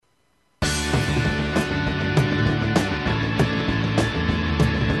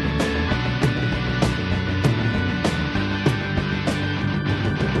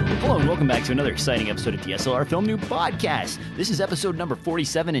Welcome back to another exciting episode of DSLR Film Noob Podcast. This is episode number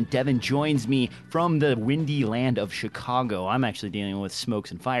 47, and Devin joins me from the windy land of Chicago. I'm actually dealing with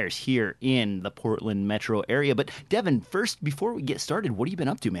smokes and fires here in the Portland metro area. But Devin, first, before we get started, what have you been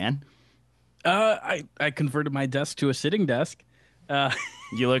up to, man? I converted my desk to a sitting desk.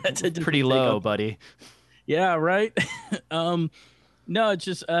 You look pretty low, buddy. Yeah, right. No, it's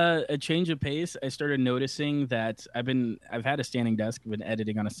just a change of pace. I started noticing that I've had a standing desk. I've been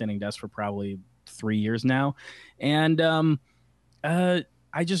editing on a standing desk for probably 3 years now, and I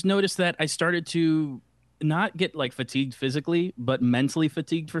just noticed that I started to not get like fatigued physically, but mentally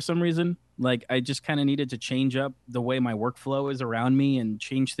fatigued for some reason. Like I just kind of needed to change up the way my workflow is around me and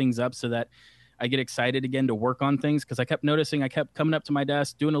change things up so that I get excited again to work on things, because I kept noticing I kept coming up to my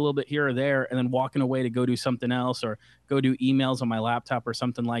desk, doing a little bit here or there, and then walking away to go do something else or go do emails on my laptop or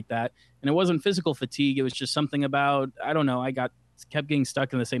something like that. And it wasn't physical fatigue. It was just something about, I don't know, I kept getting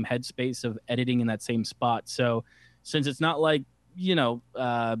stuck in the same headspace of editing in that same spot. So since it's not like,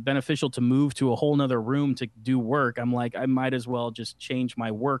 beneficial to move to a whole nother room to do work, I'm like, I might as well just change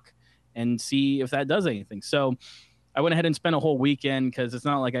my work and see if that does anything. So I went ahead and spent a whole weekend, because it's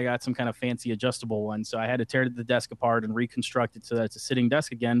not like I got some kind of fancy adjustable one. So I had to tear the desk apart and reconstruct it so that it's a sitting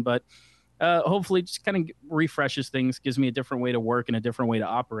desk again. But hopefully just kind of refreshes things, gives me a different way to work and a different way to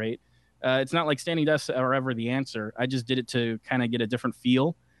operate. It's not like standing desks are ever the answer. I just did it to kind of get a different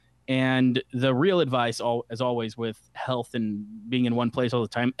feel. And the real advice, as always, with health and being in one place all the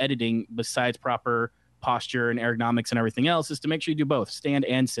time, editing, besides proper posture and ergonomics and everything else, is to make sure you do both, stand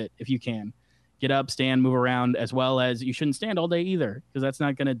and sit if you can. Get up, stand, move around, as well as you shouldn't stand all day either, because that's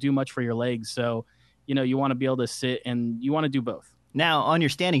not going to do much for your legs. So, you want to be able to sit, and you want to do both. Now, on your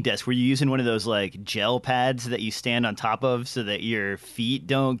standing desk, were you using one of those like gel pads that you stand on top of so that your feet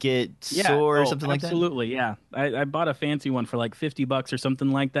don't get sore or something like that? Absolutely, yeah. I bought a fancy one for like $50 or something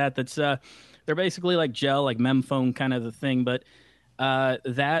like that. That's they're basically like gel, like Memfoam kind of the thing, but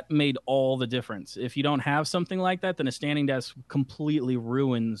that made all the difference. If you don't have something like that, then a standing desk completely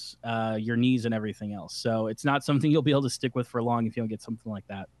ruins your knees and everything else. So it's not something you'll be able to stick with for long if you don't get something like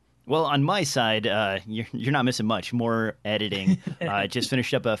that. Well, on my side, you're not missing much. More editing. I just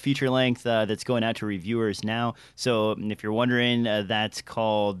finished up a feature length that's going out to reviewers now. So if you're wondering, that's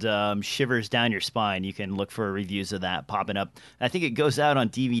called Shivers Down Your Spine. You can look for reviews of that popping up. I think it goes out on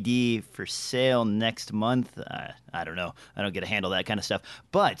DVD for sale next month. I don't know. I don't get to handle that kind of stuff.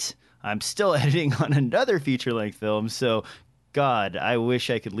 But I'm still editing on another feature length film. So God, I wish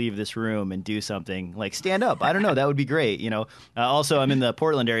I could leave this room and do something like stand up. I don't know. That would be great. Also, I'm in the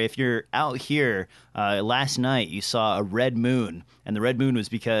Portland area. If you're out here, last night you saw a red moon, and the red moon was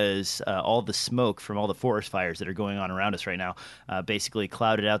because all the smoke from all the forest fires that are going on around us right now basically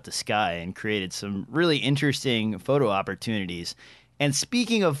clouded out the sky and created some really interesting photo opportunities. And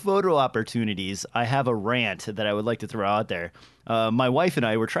speaking of photo opportunities, I have a rant that I would like to throw out there. My wife and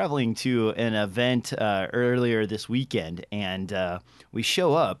I were traveling to an event earlier this weekend, and we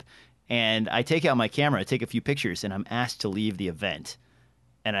show up, and I take out my camera, I take a few pictures, and I'm asked to leave the event.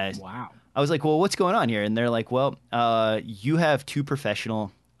 And I was like, well, what's going on here? And they're like, well, you have too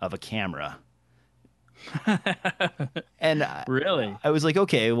professional of a camera. And really, I was like,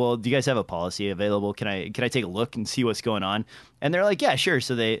 okay, well, do you guys have a policy available? Can I take a look and see what's going on? And they're like, yeah, sure.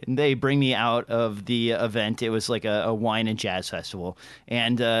 So they bring me out of the event. It was like a wine and jazz festival,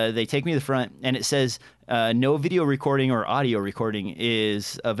 and they take me to the front, and it says no video recording or audio recording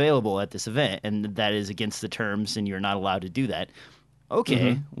is available at this event, and that is against the terms, and you're not allowed to do that.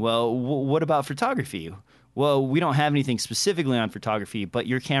 Okay, well, what about photography? Well, we don't have anything specifically on photography, but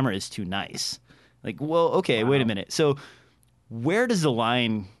your camera is too nice. Like, well, okay, wait a minute. So where does the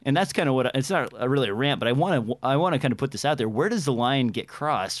line, and that's kind of what, it's not really a rant, but I want to kind of put this out there. Where does the line get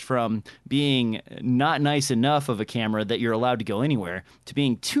crossed from being not nice enough of a camera that you're allowed to go anywhere to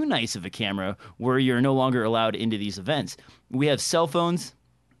being too nice of a camera where you're no longer allowed into these events? We have cell phones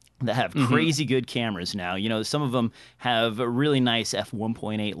that have crazy good cameras now. Some of them have really nice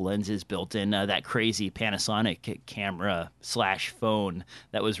f1.8 lenses built in. That crazy Panasonic camera / phone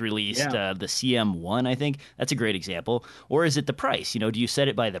that was released, the CM1, I think. That's a great example. Or is it the price? Do you set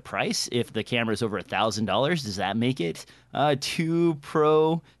it by the price? If the camera is over $1,000, does that make it too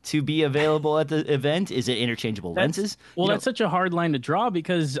pro to be available at the event? Is it interchangeable lenses? Well, that's such a hard line to draw,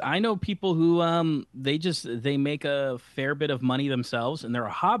 because I know people who they make a fair bit of money themselves, and they're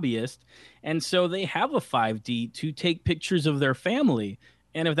a hobbyist, and so they have a 5D to take pictures of their family.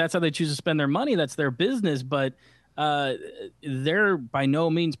 And if that's how they choose to spend their money, that's their business. But they're by no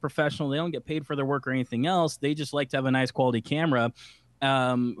means professional. They don't get paid for their work or anything else. They just like to have a nice quality camera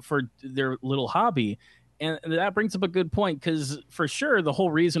for their little hobby. And that brings up a good point, because for sure, the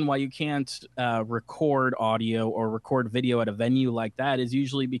whole reason why you can't record audio or record video at a venue like that is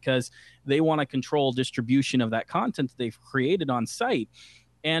usually because they want to control distribution of that content that they've created on site.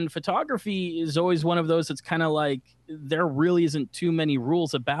 And photography is always one of those that's kind of like, there really isn't too many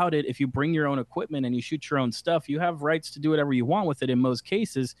rules about it. If you bring your own equipment and you shoot your own stuff, you have rights to do whatever you want with it in most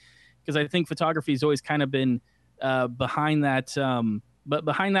cases. Because I think photography has always kind of been behind that. But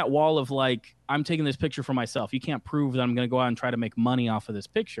behind that wall of like, I'm taking this picture for myself. You can't prove that I'm going to go out and try to make money off of this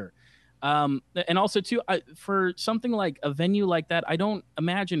picture. And also, too, for something like a venue like that, I don't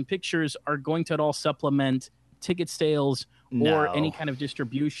imagine pictures are going to at all supplement ticket sales or any kind of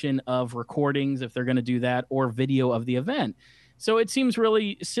distribution of recordings, if they're going to do that, or video of the event. So it seems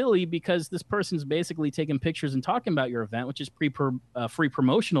really silly, because this person's basically taking pictures and talking about your event, which is free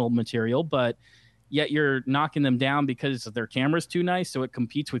promotional material, but yet you're knocking them down because their camera's too nice, so it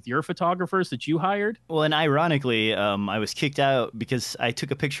competes with your photographers that you hired. Well, and ironically, I was kicked out because I took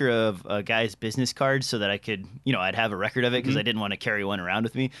a picture of a guy's business card so that I could, I'd have a record of it, because I didn't want to carry one around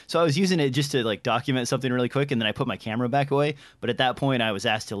with me. So I was using it just to like document something really quick, and then I put my camera back away. But at that point, I was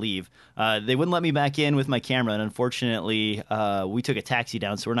asked to leave. They wouldn't let me back in with my camera, and unfortunately, we took a taxi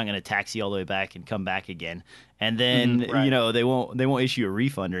down, so we're not going to taxi all the way back and come back again. And then, right. they won't issue a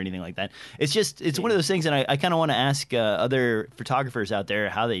refund or anything like that. It's one of those things, and I kind of want to ask other photographers out there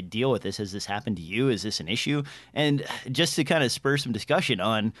how they deal with this. Has this happened to you? Is this an issue? And just to kind of spur some discussion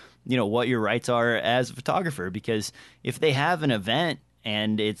on, what your rights are as a photographer, because if they have an event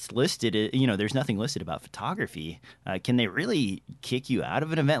and it's listed, there's nothing listed about photography, can they really kick you out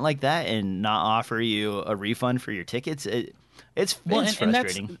of an event like that and not offer you a refund for your tickets? It's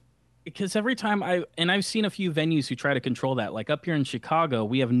frustrating. Because every time I've seen a few venues who try to control that. Like up here in Chicago,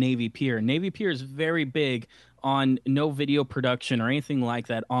 we have Navy Pier. Navy Pier is very big on no video production or anything like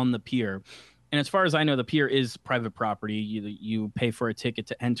that on the pier. And as far as I know, the pier is private property. You pay for a ticket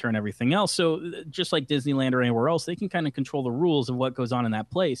to enter and everything else. So just like Disneyland or anywhere else, they can kind of control the rules of what goes on in that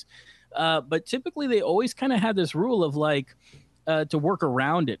place. But typically, they always kind of had this rule of like, to work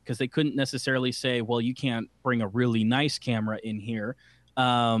around it, because they couldn't necessarily say, well, you can't bring a really nice camera in here.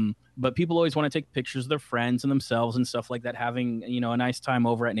 But people always want to take pictures of their friends and themselves and stuff like that, having, a nice time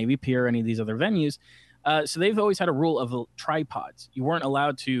over at Navy Pier or any of these other venues. So they've always had a rule of tripods. You weren't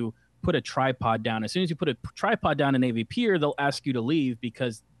allowed to put a tripod down. As soon as you put a tripod down in Navy Pier, they'll ask you to leave,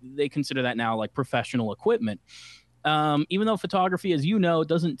 because they consider that now like professional equipment. Even though photography, as you know,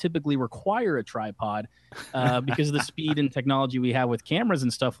 doesn't typically require a tripod because of the speed and technology we have with cameras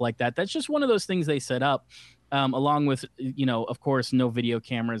and stuff like that. That's just one of those things they set up, along with, of course, no video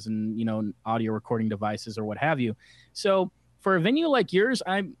cameras and, audio recording devices or what have you. So for a venue like yours,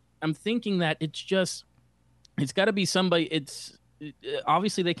 I'm thinking that it's got to be somebody.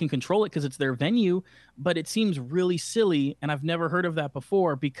 Obviously they can control it because it's their venue, but it seems really silly. And I've never heard of that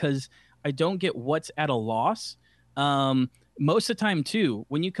before, because I don't get what's at a loss. Most of the time too,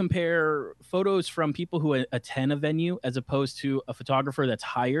 when you compare photos from people who attend a venue as opposed to a photographer that's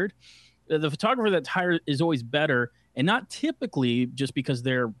hired, the photographer that's hired is always better, and not typically just because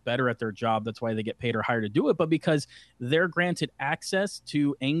they're better at their job. That's why they get paid or hired to do it, but because they're granted access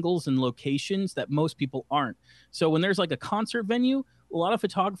to angles and locations that most people aren't. So when there's like a concert venue, a lot of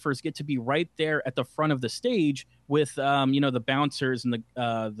photographers get to be right there at the front of the stage with, the bouncers and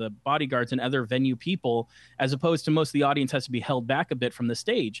the bodyguards and other venue people, as opposed to most of the audience has to be held back a bit from the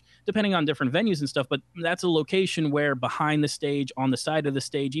stage, depending on different venues and stuff. But that's a location where behind the stage, on the side of the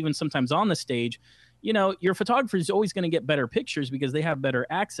stage, even sometimes on the stage, your photographer is always going to get better pictures because they have better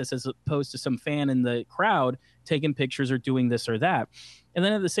access, as opposed to some fan in the crowd taking pictures or doing this or that. And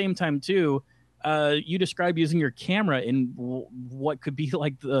then at the same time, too, you describe using your camera in what could be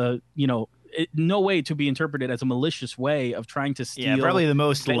like no way to be interpreted as a malicious way of trying to steal. Yeah, probably the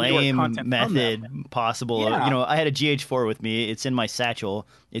most lame method possible. Yeah. I had a GH4 with me. It's in my satchel.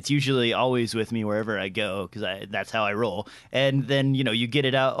 It's usually always with me wherever I go, because that's how I roll. And then, you get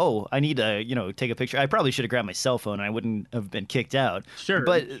it out. Oh, I need to, take a picture. I probably should have grabbed my cell phone, and I wouldn't have been kicked out. Sure.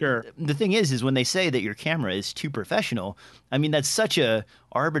 But sure. The thing is when they say that your camera is too professional, I mean, that's such a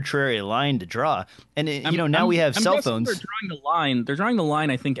arbitrary line to draw. And now we have cell phones. They're drawing the line,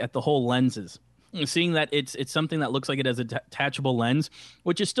 I think, at the whole lenses. Seeing that it's something that looks like it has a detachable lens,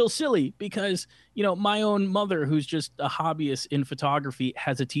 which is still silly, because my own mother, who's just a hobbyist in photography,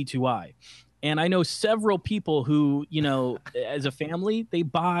 has a T2i. And I know several people who, as a family, they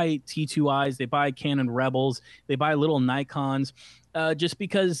buy T2Is, they buy Canon Rebels, they buy little Nikons, just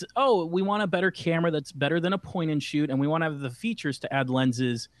because, we want a better camera that's better than a point and shoot, and we want to have the features to add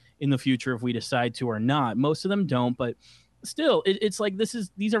lenses in the future if we decide to or not. Most of them don't, but still, it's like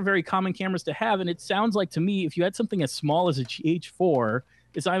these are very common cameras to have, and it sounds like to me if you had something as small as a GH4,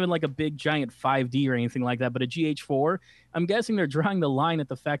 it's not even like a big giant 5D or anything like that, but a GH4, I'm guessing they're drawing the line at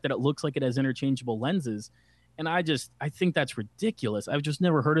the fact that it looks like it has interchangeable lenses. And I think that's ridiculous. I've just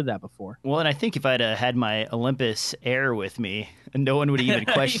never heard of that before. Well, and I think if I'd had my Olympus Air with me, no one would even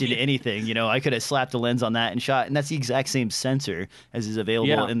question anything. You know, I could have slapped a lens on that and shot, and that's the exact same sensor as is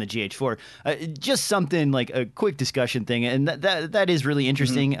available in the GH4. Just something like a quick discussion thing, and that is really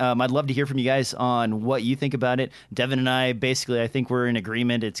interesting. I'd love to hear from you guys on what you think about it. Devin and I, basically, I think we're in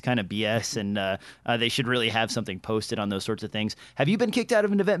agreement. It's kind of BS, and they should really have something posted on those sorts of things. Have you been kicked out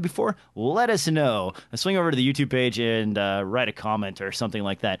of an event before? Let us know. Swing over to the YouTube page and write a comment or something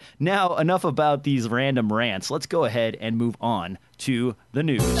like that. Now, enough about these random rants. Let's go ahead and move on to the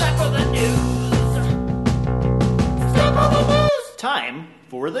news. Time for the news. Time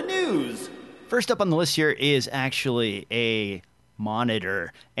for the news. First up on the list here is actually a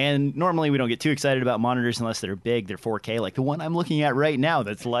monitor. And normally we don't get too excited about monitors unless they're big, they're 4K, like the one I'm looking at right now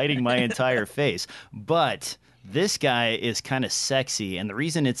that's lighting my entire face. But this guy is kind of sexy, and the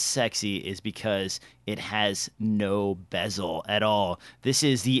reason it's sexy is because it has no bezel at all. This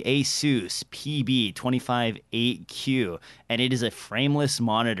is the Asus PB258Q, and it is a frameless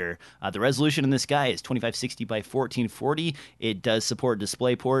monitor. The resolution in this guy is 2560 by 1440. It does support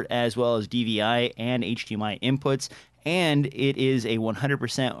DisplayPort as well as DVI and HDMI inputs, and it is a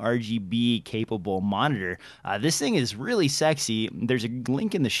 100% RGB capable monitor. This thing is really sexy. There's a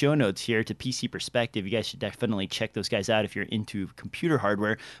link in the show notes here to PC Perspective. You guys should definitely check those guys out if you're into computer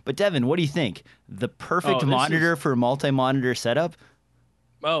hardware. But Devin, what do you think? The perfect monitor for a multi-monitor setup?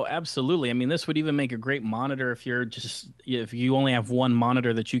 Oh, absolutely. I mean, this would even make a great monitor if you only have one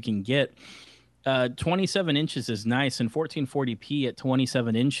monitor that you can get. 27 inches is nice, and 1440p at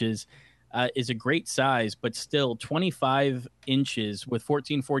 27 inches is a great size, but still 25 inches with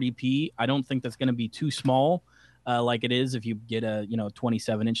 1440p, I don't think that's going to be too small like it is if you get a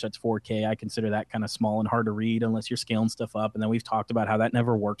 27 inch that's 4K. I consider that kind of small and hard to read unless you're scaling stuff up, and then we've talked about how that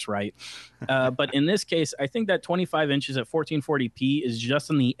never works right. But in this case, I think that 25 inches at 1440p is just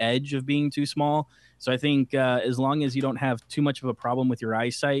on the edge of being too small. So I think as long as you don't have too much of a problem with your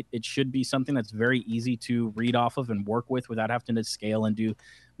eyesight, it should be something that's very easy to read off of and work with without having to scale and do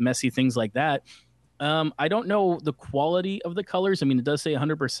messy things like that. I don't know the quality of the colors. I mean, it does say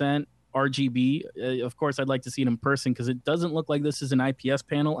 100% RGB. Of course, I'd like to see it in person because it doesn't look like this is an IPS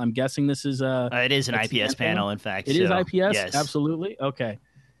panel. I'm guessing this is it is an IPS panel, in fact. It is IPS? Yes. Absolutely. Okay.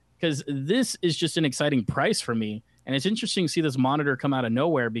 Because this is just an exciting price for me. And it's interesting to see this monitor come out of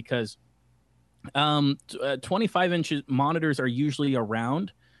nowhere because 25-inch monitors are usually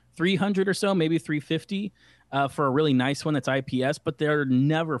around 300 or so, maybe 350 for a really nice one that's IPS, but they're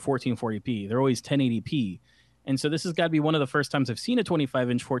never 1440p. They're always 1080p. And so this has got to be one of the first times I've seen a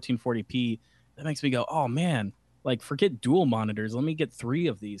 25-inch 1440p. That makes me go, oh, man, like forget dual monitors. Let me get 3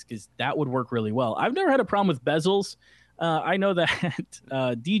 of these because that would work really well. I've never had a problem with bezels. I know that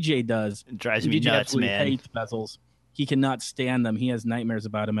DJ does. It drives me nuts, man. Hates bezels. He cannot stand them. He has nightmares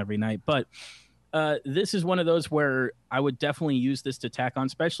about them every night. But this is one of those where I would definitely use this to tack on,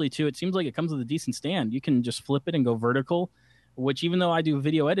 especially too. It seems like it comes with a decent stand. You can just flip it and go vertical, which even though I do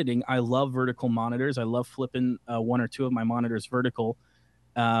video editing, I love vertical monitors. I love flipping 1 or 2 of my monitors vertical.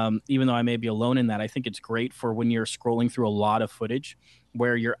 Even though I may be alone in that, I think it's great for when you're scrolling through a lot of footage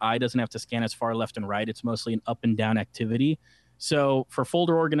where your eye doesn't have to scan as far left and right. It's mostly an up and down activity. So for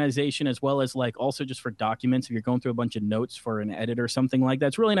folder organization, as well as like also just for documents, if you're going through a bunch of notes for an edit or something like that,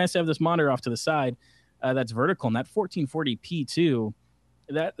 it's really nice to have this monitor off to the side that's vertical, and that 1440p too.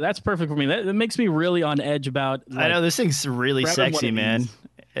 That's perfect for me. That makes me really on edge about. Like, I know this thing's really sexy, man.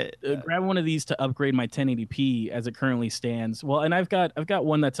 Grab one of these to upgrade my 1080p as it currently stands. Well, and I've got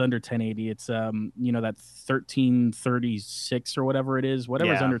one that's under 1080. It's that 1336 or whatever it is,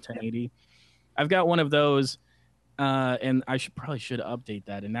 whatever's under 1080. I've got one of those. And I probably should update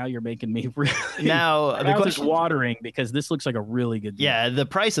that. And now you're making me really now the question watering because this looks like a really good deal. Yeah, the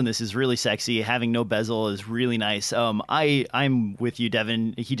price on this is really sexy. Having no bezel is really nice. I'm with you,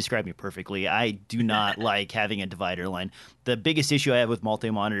 Devin. He described me perfectly. I do not like having a divider line. The biggest issue I have with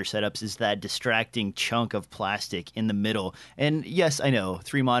multi-monitor setups is that distracting chunk of plastic in the middle. And yes, I know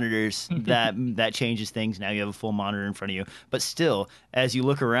 3 monitors that changes things. Now you have a full monitor in front of you. But still, as you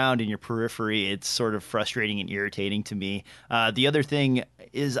look around in your periphery, it's sort of frustrating and irritating to me. The other thing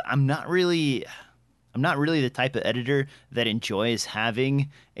is I'm not really the type of editor that enjoys having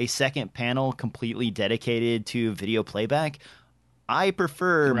a second panel completely dedicated to video playback. I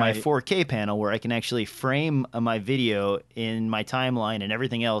prefer my Right. 4K panel where I can actually frame my video in my timeline and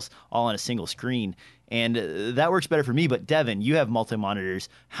everything else all on a single screen. And that works better for me. But Devin, you have multi monitors.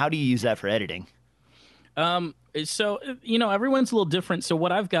 How do you use that for editing? So everyone's a little different. So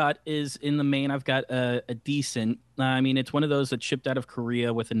what I've got is in the main, I've got a decent. I mean, it's one of those that shipped out of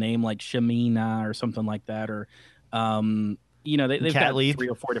Korea with a name like Shamina or something like that, or they've Cat got Leap? 3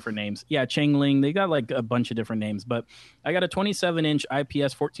 or 4 different names. Yeah, Changling. They got like a bunch of different names, but I got a 27-inch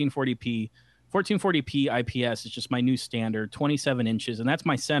IPS 1440p. 1440p IPS is just my new standard, 27 inches, and that's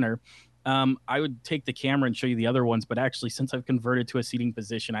my center. I would take the camera and show you the other ones, but actually, since I've converted to a seating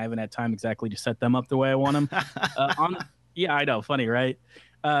position, I haven't had time exactly to set them up the way I want them. Yeah, I know, funny, right?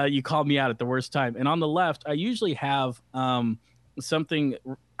 You called me out at the worst time. And on the left, I usually have something.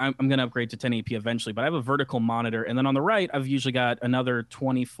 I'm going to upgrade to 1080p eventually, but I have a vertical monitor, and then on the right, I've usually got another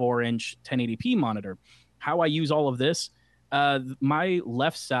 24-inch 1080p monitor. How I use all of this, my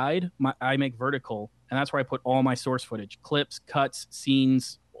left side, I make vertical, and that's where I put all my source footage, clips, cuts,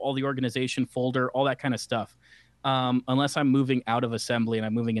 scenes, all the organization folder, all that kind of stuff. Unless I'm moving out of assembly and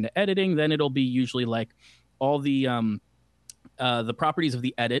I'm moving into editing, then it'll be usually like all the properties of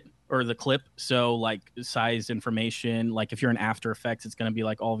the edit or the clip. So like size information, like if you're in After Effects, it's going to be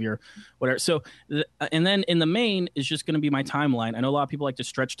like all of your whatever. So, and then in the main is just going to be my timeline. I know a lot of people like to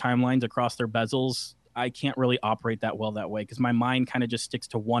stretch timelines across their bezels. I can't really operate that well that way because my mind kind of just sticks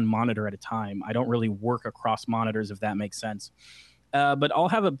to one monitor at a time. I don't really work across monitors, if that makes sense. But I'll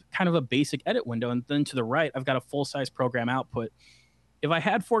have a kind of a basic edit window, and then to the right, I've got a full size program output. If I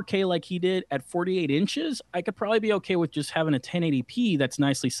had 4K like he did at 48 inches, I could probably be okay with just having a 1080p that's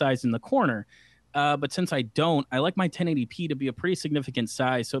nicely sized in the corner. But since I don't, I like my 1080p to be a pretty significant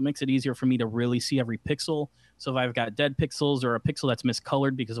size, so it makes it easier for me to really see every pixel. So if I've got dead pixels or a pixel that's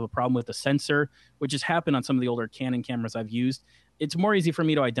miscolored because of a problem with the sensor, which has happened on some of the older Canon cameras I've used, it's more easy for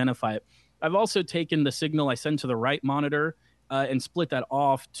me to identify it. I've also taken the signal I send to the right monitor and split that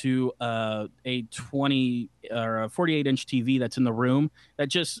off to a 20 or a 48-inch TV that's in the room that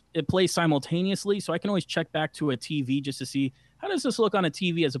just it plays simultaneously. So I can always check back to a TV just to see how does this look on a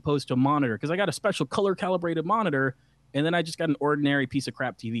TV as opposed to a monitor, because I got a special color calibrated monitor and then I just got an ordinary piece of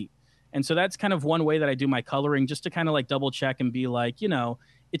crap TV. And so that's kind of one way that I do my coloring, just to kind of like double check and be like,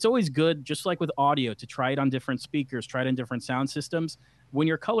 it's always good, just like with audio, to try it on different speakers, try it in different sound systems. When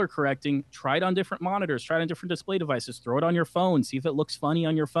you're color correcting, try it on different monitors, try it on different display devices, throw it on your phone, see if it looks funny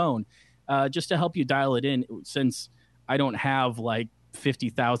on your phone, just to help you dial it in, since I don't have like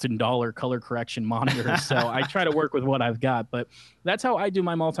 $50,000 color correction monitors. So I try to work with what I've got. But that's how I do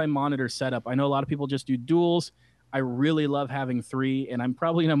my multi-monitor setup. I know a lot of people just do duals. I really love having 3, and I'm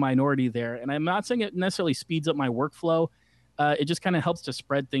probably in a minority there. And I'm not saying it necessarily speeds up my workflow. It just kind of helps to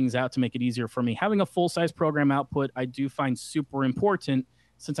spread things out to make it easier for me. Having a full-size program output, I do find super important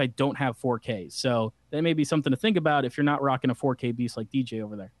since I don't have 4K. So that may be something to think about if you're not rocking a 4K beast like DJ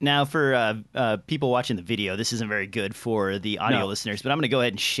over there. Now, for people watching the video, this isn't very good for the audio listeners, but I'm going to go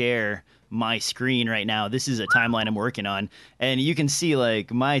ahead and share my screen right now. This is a timeline I'm working on, and you can see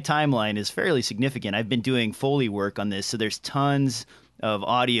like my timeline is fairly significant. I've been doing Foley work on this, so there's tons of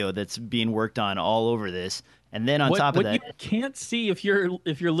audio that's being worked on all over this. And then on top of that, what you can't see if you're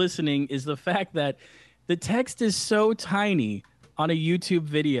listening is the fact that the text is so tiny on a YouTube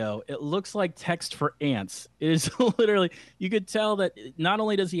video. It looks like text for ants. It is literally, you could tell that not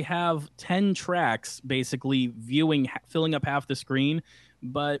only does he have 10 tracks basically filling up half the screen,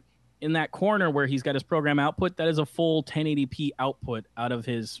 but in that corner where he's got his program output, that is a full 1080p output out of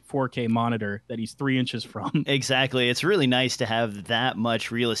his 4K monitor that he's 3 inches from. Exactly. It's really nice to have that much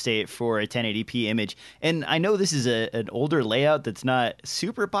real estate for a 1080p image. And I know this is an older layout that's not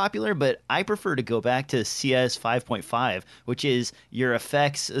super popular, but I prefer to go back to CS 5.5, which is your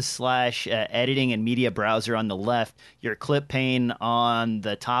effects / editing and media browser on the left, your clip pane on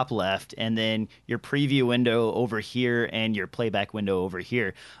the top left, and then your preview window over here and your playback window over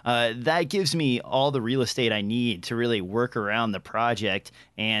here. That gives me all the real estate I need to really work around the project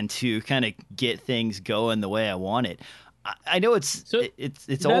and to kind of get things going the way I want it. I know it's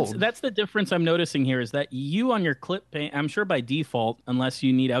old. That's the difference I'm noticing here, is that you on your clip pane, I'm sure by default, unless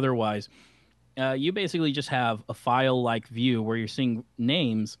you need otherwise, you basically just have a file-like view where you're seeing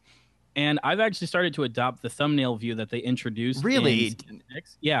names. And I've actually started to adopt the thumbnail view that they introduced. Really?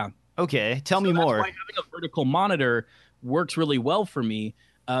 Yeah. Okay, tell me more. That's why having a vertical monitor works really well for me.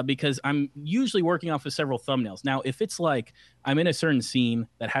 Because I'm usually working off of several thumbnails. Now, if it's like I'm in a certain scene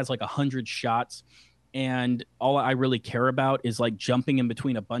that has like 100 shots and all I really care about is like jumping in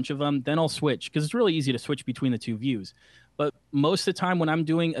between a bunch of them, then I'll switch, because it's really easy to switch between the two views. But most of the time when I'm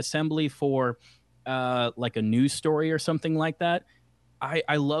doing assembly for like a news story or something like that,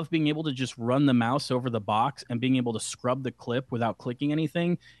 I love being able to just run the mouse over the box and being able to scrub the clip without clicking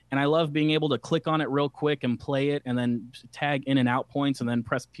anything. And I love being able to click on it real quick and play it and then tag in and out points and then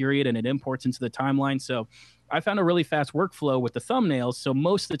press period and it imports into the timeline. So I found a really fast workflow with the thumbnails. So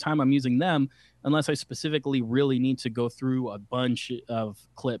most of the time I'm using them unless I specifically really need to go through a bunch of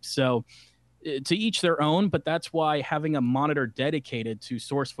clips. So to each their own, but that's why having a monitor dedicated to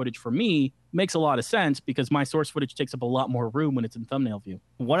source footage for me makes a lot of sense, because my source footage takes up a lot more room when it's in thumbnail view.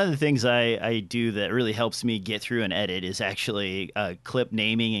 One of the things I do that really helps me get through an edit is actually clip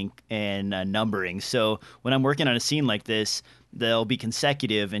naming and numbering. So when I'm working on a scene like this, they'll be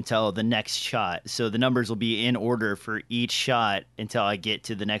consecutive until the next shot. So the numbers will be in order for each shot until I get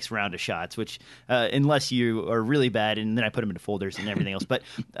to the next round of shots, which unless you are really bad, and then I put them into folders and everything else. But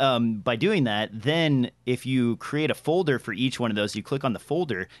by doing that, then if you create a folder for each one of those, you click on the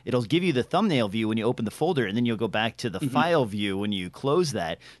folder, it'll give you the thumbnail view when you open the folder, and then you'll go back to the file view when you close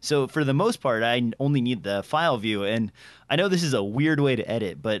that. So for the most part, I only need the file view. And I know this is a weird way to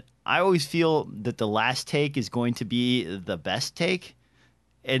edit, but I always feel that the last take is going to be the best take.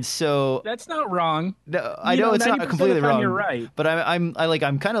 And so that's not wrong. No, I know it's not completely wrong. You're right. But I'm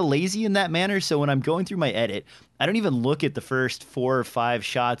kind of lazy in that manner. So when I'm going through my edit, I don't even look at the first 4 or 5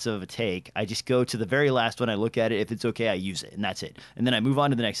 shots of a take. I just go to the very last one. I look at it. If it's okay, I use it, and that's it. And then I move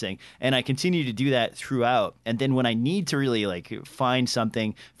on to the next thing. And I continue to do that throughout. And then when I need to really find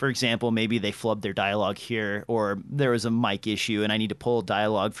something, for example, maybe they flubbed their dialogue here, or there was a mic issue and I need to pull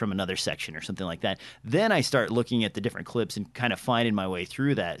dialogue from another section or something like that, then I start looking at the different clips and kind of finding my way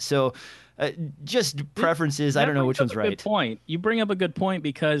through that. So just preferences. I don't know which one's right. Good point. You bring up a good point,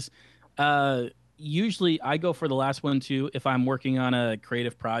 because usually I go for the last one too if I'm working on a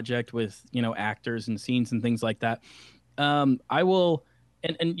creative project with, actors and scenes and things like that. I will,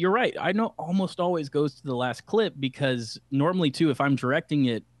 and you're right, I know almost always goes to the last clip, because normally too, if I'm directing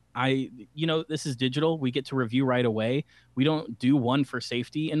it, this is digital. We get to review right away. We don't do one for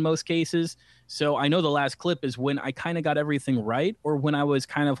safety in most cases. So I know the last clip is when I kind of got everything right, or when I was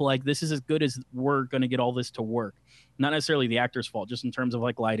kind of like, this is as good as we're going to get all this to work. Not necessarily the actor's fault, just in terms of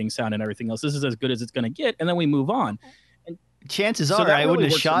lighting, sound, and everything else. This is as good as it's going to get. And then we move on. And chances are I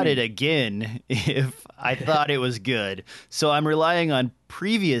wouldn't have shot it again if I thought it was good. So I'm relying on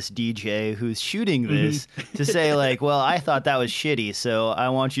previous DJ who's shooting this to say well, I thought that was shitty, so I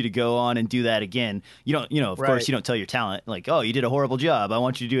want you to go on and do that again. Of course you don't tell your talent oh, you did a horrible job, I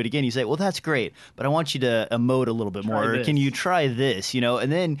want you to do it again. You say, well, that's great, but I want you to emote a little bit more. Or can you try this?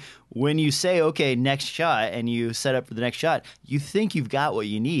 And then when you say, okay, next shot, and you set up for the next shot, you think you've got what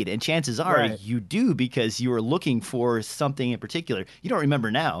you need, and chances are you do, because you were looking for something in particular. You don't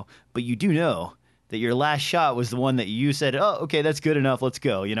remember now, but you do know that your last shot was the one that you said, oh, okay, that's good enough, let's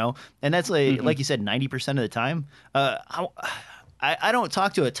go, And that's like you said, 90% of the time. I don't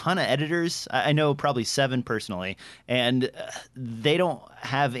talk to a ton of editors. I know probably 7 personally, and they don't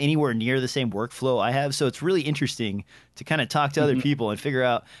have anywhere near the same workflow I have. So it's really interesting to kind of talk to other people and figure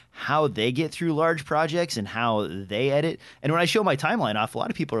out how they get through large projects and how they edit. And when I show my timeline off, a lot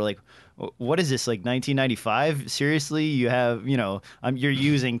of people are like, what is this, 1995? Seriously? You have, you're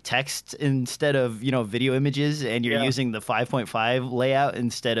using text instead of, video images, and you're using the 5.5 layout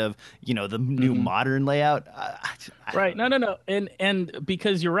instead of, the new modern layout. Right. No. And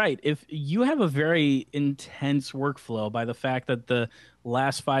because you're right, if you have a very intense workflow by the fact that the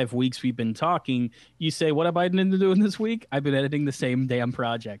last 5 weeks we've been talking, you say, what have I been doing this week? I've been editing the same damn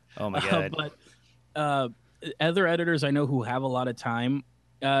project. Oh my God. But other editors I know who have a lot of time,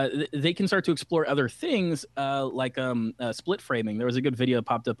 they can start to explore other things, like split framing. There was a good video that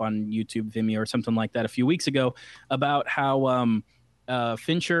popped up on YouTube, Vimeo, or something like that a few weeks ago about how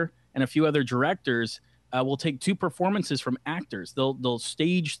Fincher and a few other directors will take 2 performances from actors. They'll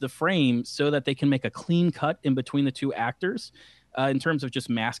stage the frame so that they can make a clean cut in between the 2 actors. In terms of just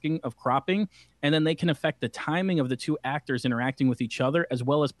masking, of cropping, and then they can affect the timing of the 2 actors interacting with each other, as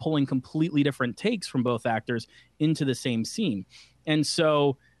well as pulling completely different takes from both actors into the same scene. And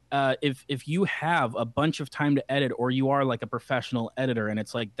so if you have a bunch of time to edit, or you are like a professional editor and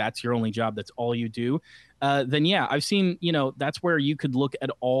it's that's your only job, that's all you do, then I've seen, that's where you could look at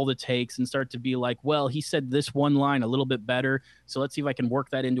all the takes and start to be like, well, he said this one line a little bit better, so let's see if I can work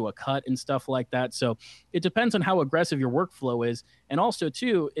that into a cut and stuff like that. So it depends on how aggressive your workflow is. And also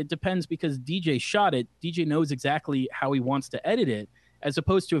too, it depends, because DJ shot it, DJ knows exactly how he wants to edit it, as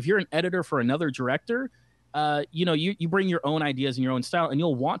opposed to if you're an editor for another director, you bring your own ideas and your own style, and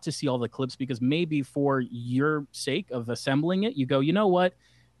you'll want to see all the clips, because maybe for your sake of assembling it, you go, you know what,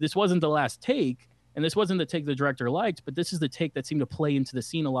 this wasn't the last take, And this wasn't the take the director liked, but this is the take that seemed to play into the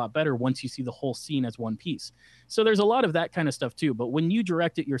scene a lot better once you see the whole scene as one piece. So there's a lot of that kind of stuff too. But when you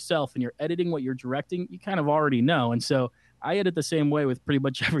direct it yourself and you're editing what you're directing, you kind of already know. And so I edit the same way with pretty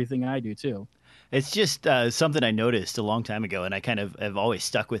much everything I do too. It's just something I noticed a long time ago, and I kind of have always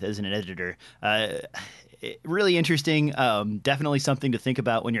stuck with as an editor. Really interesting. Definitely something to think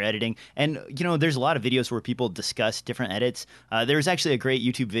about when you're editing. And, there's a lot of videos where people discuss different edits. There's actually a great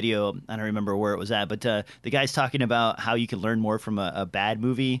YouTube video. I don't remember where it was at, but the guy's talking about how you can learn more from a bad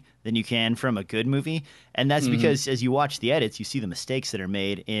movie than you can from a good movie. And that's because as you watch the edits, you see the mistakes that are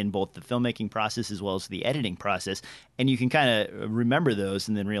made in both the filmmaking process as well as the editing process. And you can kind of remember those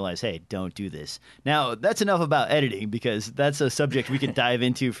and then realize, hey, don't do this. Now, that's enough about editing because that's a subject we could dive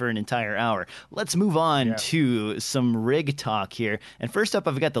into for an entire hour. Let's move on to some rig talk here. And first up,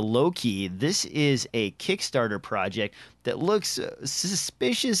 I've got the Loki. This is a Kickstarter project that looks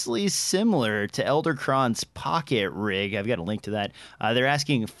suspiciously similar to Eldercron's Pocket Rig. I've got a link to that. They're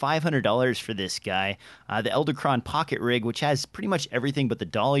asking $500 for this guy. The Eldercron Pocket Rig, which has pretty much everything but the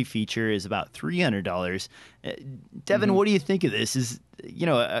dolly feature, is about $300. Devin, what do you think of this?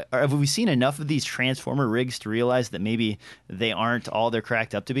 Have we seen enough of these Transformer rigs to realize that maybe they aren't all they're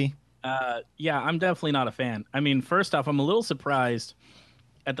cracked up to be? Yeah, I'm definitely not a fan. I mean, first off, I'm a little surprised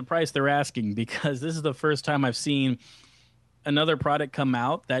at the price they're asking because this is the first time I've seen another product come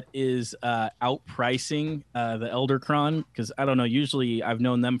out that is outpricing the Eldercron, because I don't know, usually I've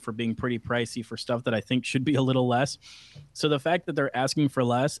known them for being pretty pricey for stuff that I think should be a little less. So the fact that they're asking for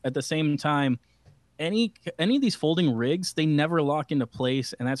less at the same time, any of these folding rigs, they never lock into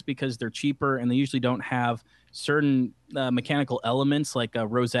place, and that's because they're cheaper and they usually don't have certain mechanical elements like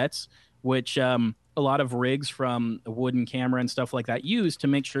rosettes, which a lot of rigs from a wooden camera and stuff like that use to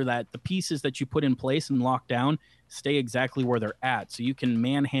make sure that the pieces that you put in place and lock down stay exactly where they're at, so you can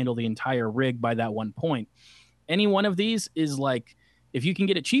manhandle the entire rig by that one point. Any one of these is like, if you can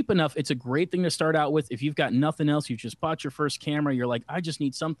get it cheap enough, it's a great thing to start out with. If you've got nothing else, you just bought your first camera, you're like, I just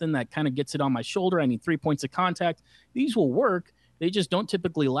need something that kind of gets it on my shoulder, I need 3 points of contact. These will work. They just don't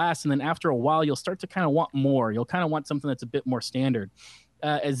typically last, and then after a while, you'll start to kind of want more. You'll kind of want something that's a bit more standard.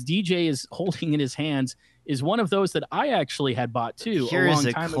 As DJ is holding in his hands, is one of those that I actually had bought too. Here is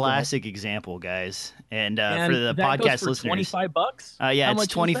a classic example, guys, and for the podcast listeners, $25. Yeah, it's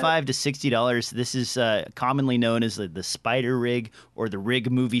 $25 to $60. This is commonly known as the Spider Rig or the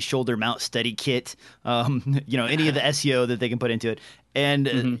Rig Movie Shoulder Mount Study Kit. Any of the SEO that they can put into it.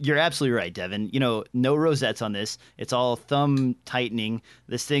 And you're absolutely right, Devin. No rosettes on this. It's all thumb tightening.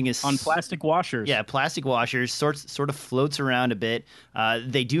 This thing is on plastic washers. Yeah, plastic washers. Sort of floats around a bit.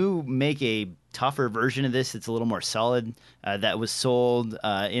 They do make a tougher version of this. It's a little more solid. That was sold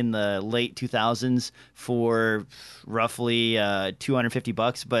in the late 2000s for roughly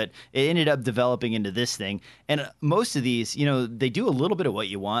 $250, but it ended up developing into this thing. And most of these, they do a little bit of what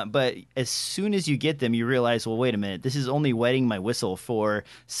you want, but as soon as you get them, you realize, well, wait a minute, this is only wetting my whistle for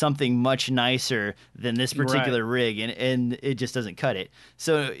something much nicer than this particular rig, and it just doesn't cut it.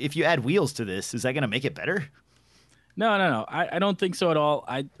 So if you add wheels to this, is that going to make it better? No. I don't think so at all.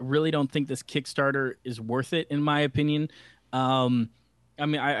 I really don't think this Kickstarter is worth it, in my opinion. I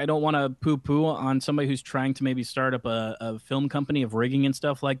don't want to poo-poo on somebody who's trying to maybe start up a film company of rigging and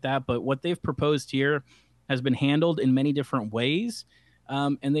stuff like that, but what they've proposed here has been handled in many different ways,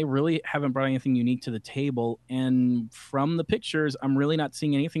 and they really haven't brought anything unique to the table. And from the pictures, I'm really not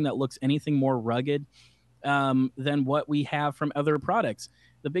seeing anything that looks anything more rugged than what we have from other products.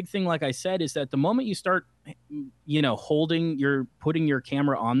 The big thing, like I said, is that the moment you start, putting your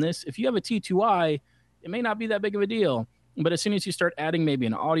camera on this, if you have a T2i, it may not be that big of a deal. But as soon as you start adding maybe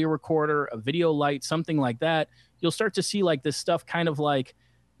an audio recorder, a video light, something like that, you'll start to see like this stuff kind of like,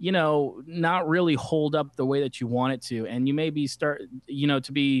 not really hold up the way that you want it to. And you maybe start,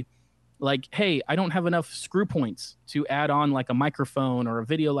 to be like, hey, I don't have enough screw points to add on like a microphone or a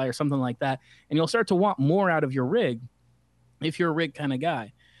video light or something like that. And you'll start to want more out of your rig if you're a rig kind of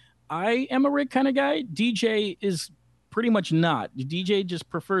guy. I am a rig kind of guy. DJ is pretty much not. DJ just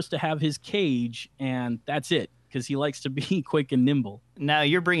prefers to have his cage, and that's it, because he likes to be quick and nimble. Now,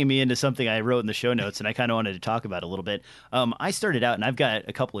 you're bringing me into something I wrote in the show notes, and I kind of wanted to talk about a little bit. I started out, and I've got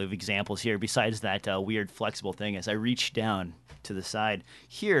a couple of examples here besides that weird flexible thing as I reach down to the side.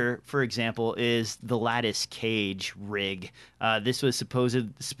 Here, for example, is the Lattice Cage rig. This was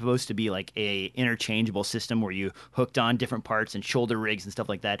supposed to be like a interchangeable system where you hooked on different parts and shoulder rigs and stuff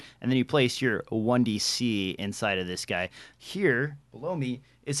like that, and then you place your 1DC inside of this guy. Here, below me,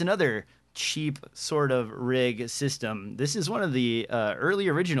 is another cheap sort of rig system. This is one of the early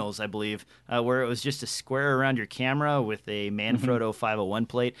originals, I believe, where it was just a square around your camera with a Manfrotto 501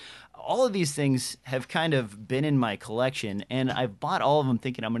 plate. All of these things have kind of been in my collection, and I've bought all of them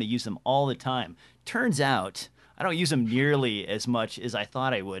thinking I'm going to use them all the time. Turns out I don't use them nearly as much as I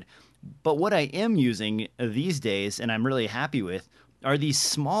thought I would. But what I am using these days, and I'm really happy with, are these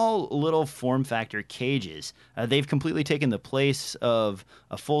small little form factor cages. They've completely taken the place of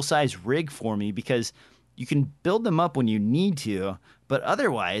a full size rig for me because you can build them up when you need to, but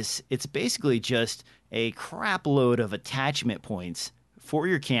otherwise, it's basically just a crap load of attachment points for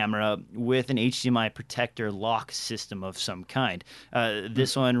your camera with an HDMI protector lock system of some kind.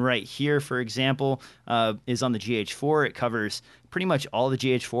 This one right here, for example, is on the GH4. It covers pretty much all the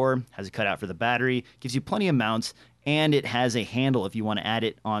GH4, has a cutout for the battery, gives you plenty of mounts, and it has a handle if you want to add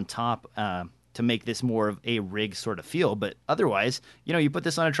it on top to make this more of a rig sort of feel. But otherwise, you put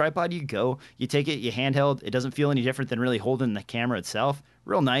this on a tripod, you go, you take it, you handheld. It doesn't feel any different than really holding the camera itself.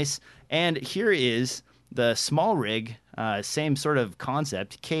 Real nice. And here is the small rig, same sort of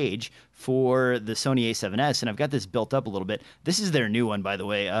concept, cage for the Sony A7S, and I've got this built up a little bit. This is their new one, by the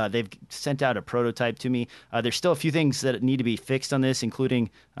way. They've sent out a prototype to me. There's still a few things that need to be fixed on this, including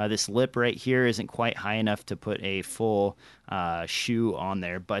this lip right here isn't quite high enough to put a full shoe on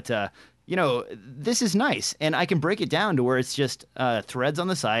there, but this is nice, and I can break it down to where it's just threads on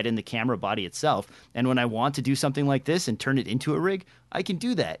the side and the camera body itself. And when I want to do something like this and turn it into a rig, I can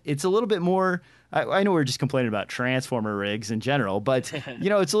do that. It's a little bit more. I know we're just complaining about transformer rigs in general, but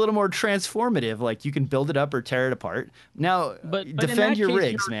it's a little more transformative. Like you can build it up or tear it apart. Now, but defend your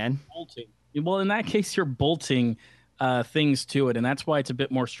rigs, man. Bolting. Well, in that case, you're bolting things to it, and that's why it's a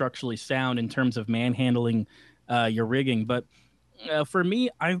bit more structurally sound in terms of manhandling your rigging. But for me,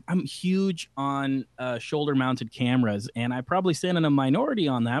 I'm huge on shoulder-mounted cameras, and I probably stand in a minority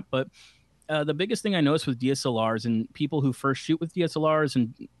on that. But the biggest thing I notice with DSLRs and people who first shoot with DSLRs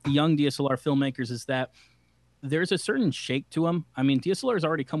and young DSLR filmmakers is that there's a certain shake to them. I mean, DSLRs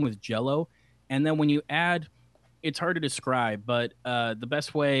already come with jello, and then when you add, it's hard to describe, but the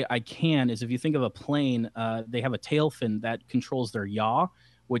best way I can is if you think of a plane, they have a tail fin that controls their yaw,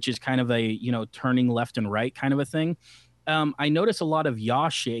 which is kind of a turning left and right kind of a thing. I notice a lot of yaw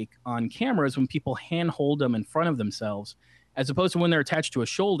shake on cameras when people hand hold them in front of themselves, as opposed to when they're attached to a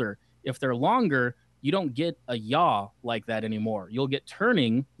shoulder. If they're longer, you don't get a yaw like that anymore. You'll get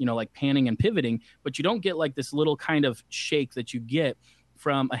turning, like panning and pivoting, but you don't get like this little kind of shake that you get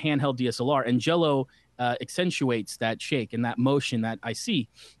from a handheld DSLR. And Jello accentuates that shake and that motion that I see.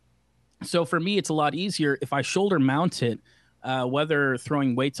 So for me, it's a lot easier if I shoulder mount it, whether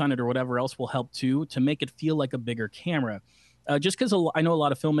throwing weights on it or whatever else will help too, to make it feel like a bigger camera. Just because I know a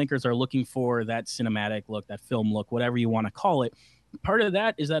lot of filmmakers are looking for that cinematic look, that film look, whatever you want to call it. Part of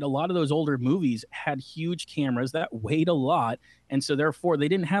that is that a lot of those older movies had huge cameras that weighed a lot, and so therefore they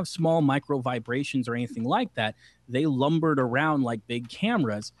didn't have small micro vibrations or anything like that. They lumbered around like big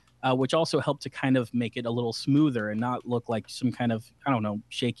cameras, which also helped to kind of make it a little smoother and not look like some kind of,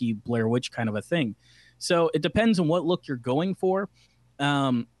 shaky Blair Witch kind of a thing. So it depends on what look you're going for.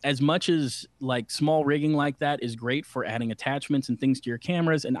 As much as like small rigging like that is great for adding attachments and things to your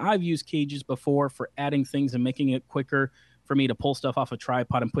cameras, and I've used cages before for adding things and making it quicker for me to pull stuff off a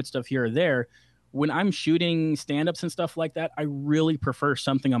tripod and put stuff here or there. When I'm shooting stand-ups and stuff like that, I really prefer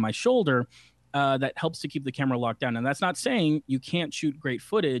something on my shoulder that helps to keep the camera locked down. And that's not saying you can't shoot great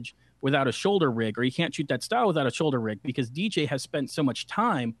footage without a shoulder rig, or you can't shoot that style without a shoulder rig, because DJ has spent so much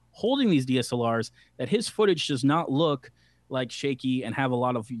time holding these DSLRs that his footage does not look like shaky and have a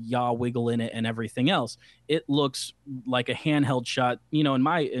lot of yaw wiggle in it and everything else. It looks like a handheld shot, in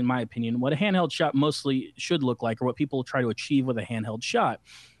my opinion, what a handheld shot mostly should look like, or what people try to achieve with a handheld shot,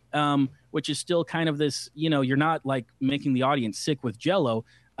 which is still kind of this, you're not like making the audience sick with jello,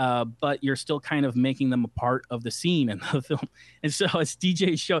 but you're still kind of making them a part of the scene in the film. And so as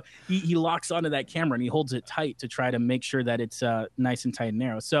DJ show, he locks onto that camera and he holds it tight to try to make sure that it's nice and tight and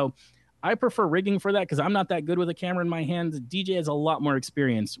narrow. So I prefer rigging for that because I'm not that good with a camera in my hands. DJ has a lot more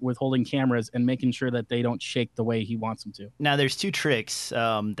experience with holding cameras and making sure that they don't shake the way he wants them to. Now, there's two tricks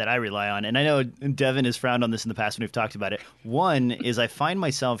that I rely on, and I know Devin has frowned on this in the past when we've talked about it. One is I find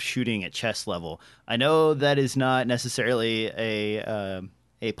myself shooting at chest level. I know that is not necessarily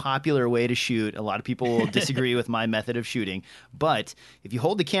a popular way to shoot. A lot of people will disagree with my method of shooting, but if you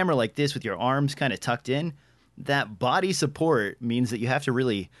hold the camera like this with your arms kind of tucked in, that body support means that you have to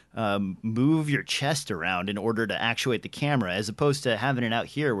really move your chest around in order to actuate the camera, as opposed to having it out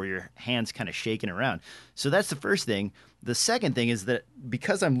here where your hand's kind of shaking around. So that's the first thing. The second thing is that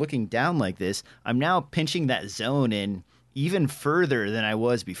because I'm looking down like this, I'm now pinching that zone in even further than I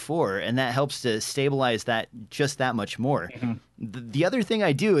was before, and that helps to stabilize that just that much more. Mhm. The other thing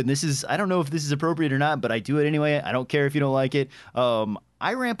I do, and this is, I don't know if this is appropriate or not, but I do it anyway. I don't care if you don't like it.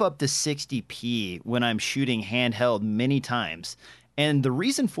 I ramp up to 60p when I'm shooting handheld many times. And the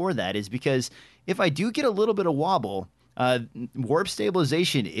reason for that is because if I do get a little bit of wobble, uh, warp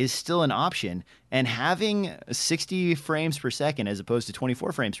stabilization is still an option, and having 60 frames per second as opposed to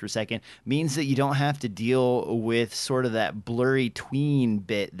 24 frames per second means that you don't have to deal with sort of that blurry tween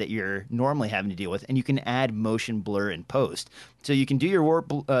bit that you're normally having to deal with, and you can add motion blur in post. So you can do your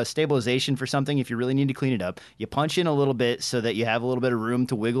warp stabilization for something if you really need to clean it up. You punch in a little bit so that you have a little bit of room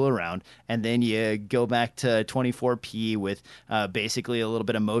to wiggle around, and then you go back to 24p with basically a little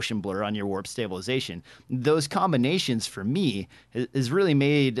bit of motion blur on your warp stabilization. Those combinations for me has really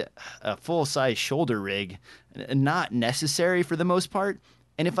made a full-size shoulder rig not necessary for the most part.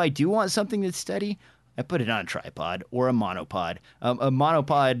 And if I do want something that's steady, I put it on a tripod or a monopod. A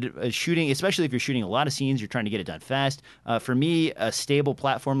monopod shooting, especially if you're shooting a lot of scenes, you're trying to get it done fast. For me, a stable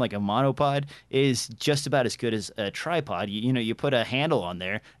platform like a monopod is just about as good as a tripod. You put a handle on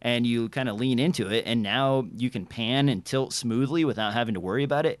there and you kind of lean into it, and now you can pan and tilt smoothly without having to worry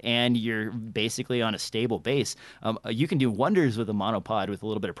about it, and you're basically on a stable base. You can do wonders with a monopod with a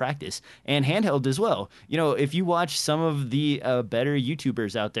little bit of practice, and handheld as well. If you watch some of the better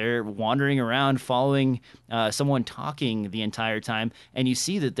YouTubers out there wandering around following someone talking the entire time, and you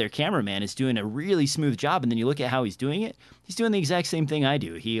see that their cameraman is doing a really smooth job, and then you look at how he's doing it, he's doing the exact same thing I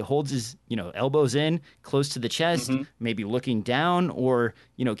do. He holds his elbows in close to the chest, maybe looking down, or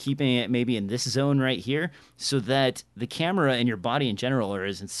keeping it maybe in this zone right here, so that the camera and your body in general are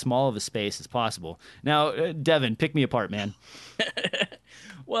as small of a space as possible. Now, Devin, pick me apart, man.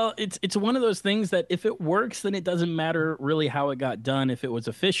 Well, it's one of those things that if it works, then it doesn't matter really how it got done if it was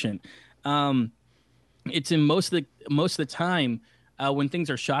efficient. It's in most of the time when things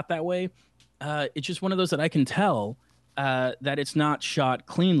are shot that way, it's just one of those that I can tell that it's not shot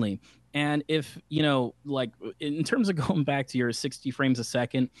cleanly. And if like in terms of going back to your 60 frames a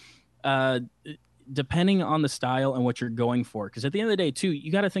second, depending on the style and what you're going for, because at the end of the day too,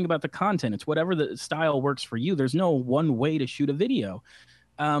 you got to think about the content. It's whatever the style works for you. There's no one way to shoot a video.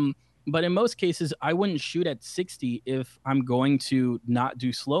 But in most cases, I wouldn't shoot at 60 if I'm going to not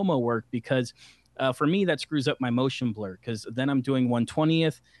do slow-mo work, because for me, that screws up my motion blur, because then I'm doing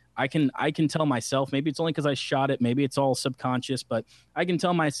 1/20th. I can tell myself, maybe it's only because I shot it, maybe it's all subconscious, but I can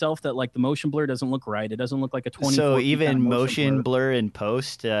tell myself that like the motion blur doesn't look right. It doesn't look like a 20. So even motion blur in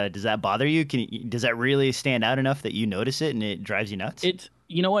post, does that bother you? Does that really stand out enough that you notice it and it drives you nuts?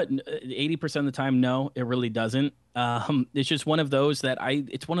 You know what? 80% of the time, no, it really doesn't. It's just one of those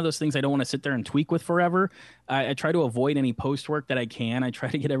it's one of those things I don't want to sit there and tweak with forever. I try to avoid any post work that I can. I try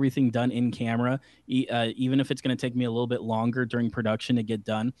to get everything done in camera, even if it's going to take me a little bit longer during production to get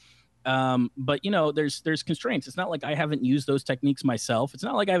done. But there's constraints. It's not like I haven't used those techniques myself. It's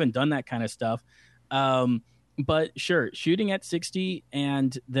not like I haven't done that kind of stuff. But sure, shooting at 60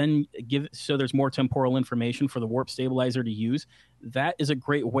 and then so there's more temporal information for the warp stabilizer to use. That is a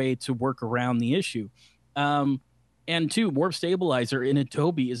great way to work around the issue. And two, warp stabilizer in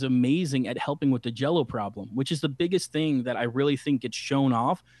Adobe is amazing at helping with the jello problem, which is the biggest thing that I really think gets shown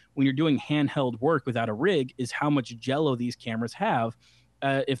off when you're doing handheld work without a rig, is how much jello these cameras have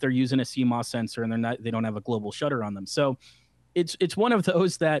if they're using a CMOS sensor and they don't have a global shutter on them. So it's one of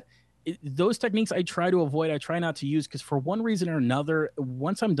those that those techniques I try to avoid. I try not to use, because for one reason or another,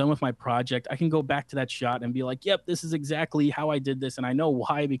 once I'm done with my project, I can go back to that shot and be like, yep, this is exactly how I did this. And I know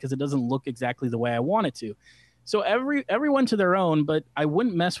why, because it doesn't look exactly the way I want it to. So everyone to their own, but I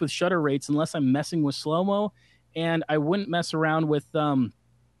wouldn't mess with shutter rates unless I'm messing with slow-mo, and I wouldn't mess around with and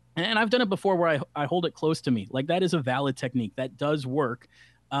I've done it before where I hold it close to me. Like, that is a valid technique. That does work.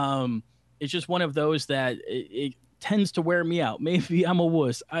 It's just one of those that it tends to wear me out. Maybe I'm a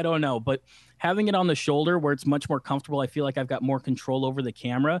wuss. I don't know. But having it on the shoulder where it's much more comfortable, I feel like I've got more control over the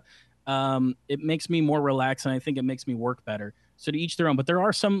camera. It makes me more relaxed, and I think it makes me work better. So to each their own. But there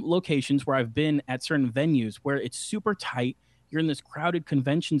are some locations where I've been at certain venues where it's super tight. You're in this crowded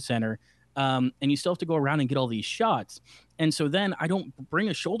convention center, and you still have to go around and get all these shots. And so then I don't bring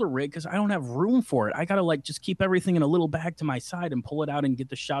a shoulder rig because I don't have room for it. I got to just keep everything in a little bag to my side and pull it out and get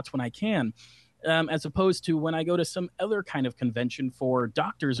the shots when I can. As opposed to when I go to some other kind of convention for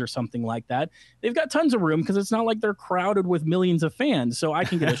doctors or something like that, they've got tons of room because it's not like they're crowded with millions of fans. So I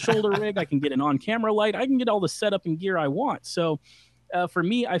can get a shoulder rig, I can get an on-camera light, I can get all the setup and gear I want. So for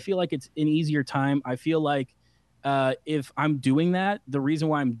me, I feel like it's an easier time. I feel like if I'm doing that, the reason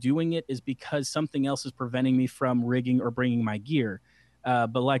why I'm doing it is because something else is preventing me from rigging or bringing my gear.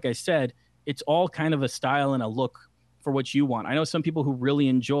 But like I said, it's all kind of a style and a look for what you want. I know some people who really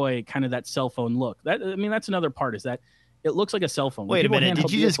enjoy kind of that cell phone look. That's another part, is that it looks like a cell phone. Wait a minute,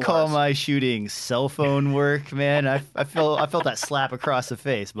 did you just call my shooting cell phone work, man? I felt that slap across the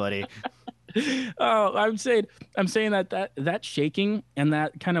face, buddy. Oh, I'm saying that shaking and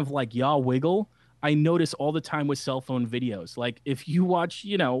that kind of like yaw wiggle, I notice all the time with cell phone videos. Like if you watch,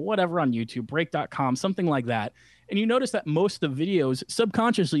 whatever on YouTube, break.com, something like that, and you notice that most of the videos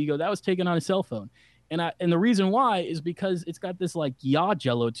subconsciously you go, that was taken on a cell phone. And the reason why is because it's got this like yaw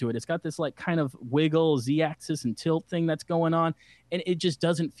jello to it. It's got this like kind of wiggle, Z-axis and tilt thing that's going on. And it just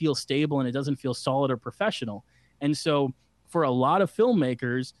doesn't feel stable, and it doesn't feel solid or professional. And so for a lot of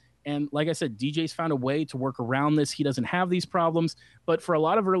filmmakers, and like I said, DJ's found a way to work around this. He doesn't have these problems. But for a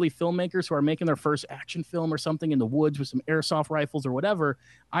lot of early filmmakers who are making their first action film or something in the woods with some airsoft rifles or whatever,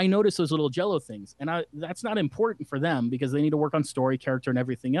 I notice those little jello things. And that's not important for them because they need to work on story, character, and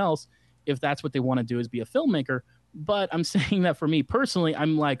everything else if that's what they want to do, is be a filmmaker. But I'm saying that for me personally,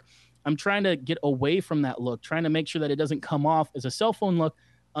 I'm trying to get away from that look, trying to make sure that it doesn't come off as a cell phone look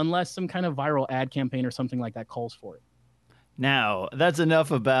unless some kind of viral ad campaign or something like that calls for it. Now, that's enough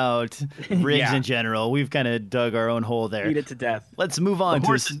about rigs in general. We've kind of dug our own hole there. Beat it to death. Let's move on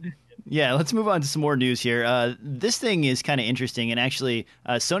let's move on to some more news here. This thing is kind of interesting, and actually,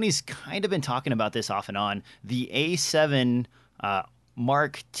 Sony's kind of been talking about this off and on. The A7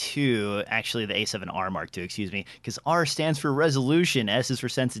 Mark II, actually the A7R Mark II, excuse me, because R stands for resolution, S is for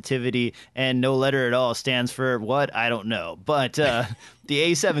sensitivity, and no letter at all stands for what? I don't know. But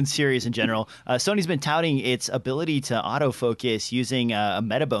the A7 series in general, Sony's been touting its ability to autofocus using a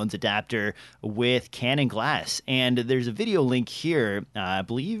Metabones adapter with Canon glass. And there's a video link here. I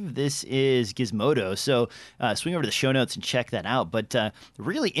believe this is Gizmodo. So swing over to the show notes and check that out. But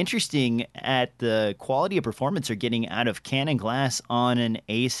really interesting at the quality of performance they're getting out of Canon glass on an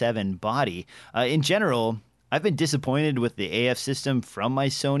A7 body. In general, I've been disappointed with the AF system from my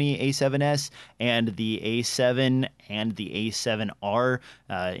Sony A7S and the A7 and the A7R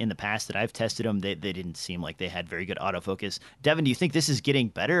in the past that I've tested them. They didn't seem like they had very good autofocus. Devin, do you think this is getting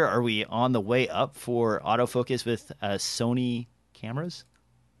better? Are we on the way up for autofocus with Sony cameras?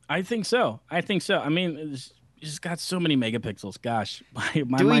 I think so. I mean, it's just got so many megapixels. Gosh,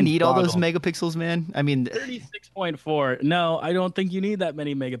 my do we need all those megapixels, man? I mean, 36.4. No, I don't think you need that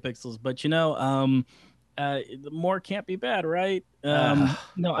many megapixels. But more can't be bad, right? I'm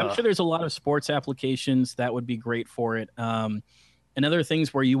sure there's a lot of sports applications that would be great for it. And other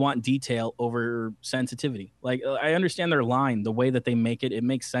things where you want detail over sensitivity. Like I understand their line, the way that they make it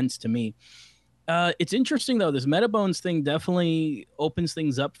makes sense to me. It's interesting though. This Metabones thing definitely opens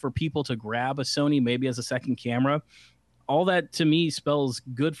things up for people to grab a Sony maybe as a second camera. All that to me spells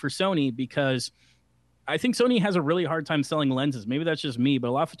good for Sony because I think Sony has a really hard time selling lenses. Maybe that's just me, but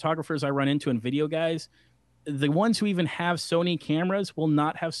a lot of photographers I run into and video guys, the ones who even have Sony cameras will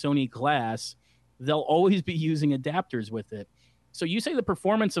not have Sony glass. They'll always be using adapters with it. So you say the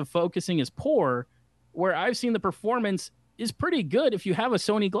performance of focusing is poor, where I've seen the performance is pretty good if you have a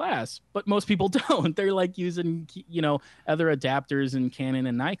Sony glass, but most people don't. They're like using, other adapters and Canon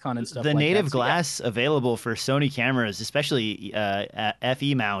and Nikon and stuff. The like native that. glass available for Sony cameras, especially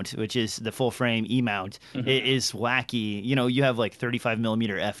FE mount, which is the full frame E mount, is wacky. You have like 35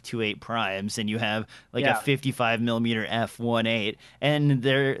 millimeter f2.8 primes, and you have like a 55 millimeter f1.8, and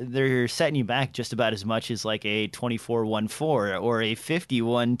they're setting you back just about as much as like a 24-1.4 or a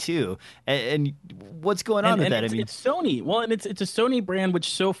 50-1.2. And what's going on with that? It's Sony. Well, and it's a Sony brand,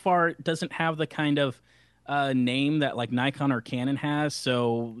 which so far doesn't have the kind of name that like Nikon or Canon has.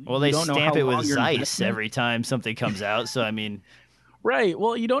 So they stamp it with Zeiss every time something comes out. So I mean, right.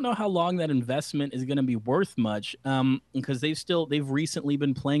 Well, you don't know how long that investment is going to be worth much, because they've recently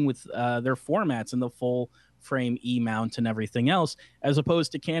been playing with their formats and the full frame E mount and everything else, as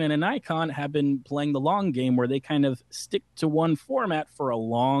opposed to Canon and Nikon have been playing the long game where they kind of stick to one format for a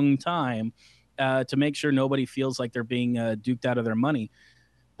long time. To make sure nobody feels like they're being duked out of their money.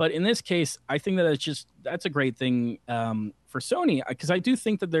 But in this case, I think that that's a great thing for Sony, because I do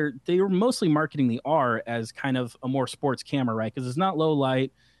think that they were mostly marketing the R as kind of a more sports camera, right? Because it's not low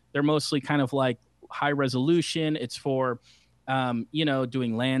light. They're mostly kind of like high resolution. It's for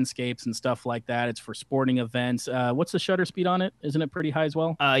doing landscapes and stuff like that. It's for sporting events. What's the shutter speed on it? Isn't it pretty high as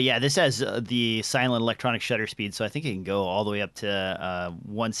well? Yeah, this has the silent electronic shutter speed, so I think it can go all the way up to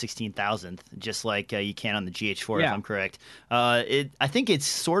 1/16,000th, just like you can on the GH4, if I'm correct. I think it's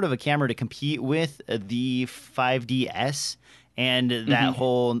sort of a camera to compete with the 5DS and that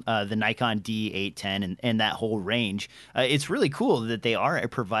whole the Nikon D810 and that whole range. It's really cool that they are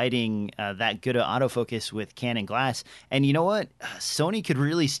providing that good autofocus with Canon glass. And you know what? Sony could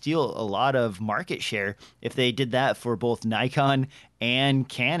really steal a lot of market share if they did that for both Nikon and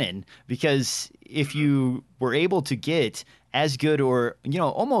Canon, because if you were able to get as good or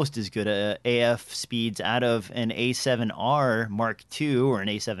almost as good AF speeds out of an A7R Mark II or an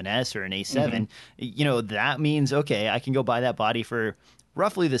A7S or an A7, that means, okay, I can go buy that body for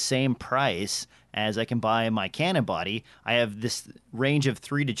roughly the same price as I can buy my Canon body. I have this range of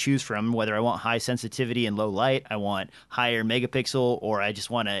 3 to choose from, whether I want high sensitivity and low light, I want higher megapixel, or I just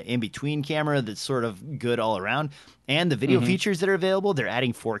want an in-between camera that's sort of good all around. And the video features that are available, they're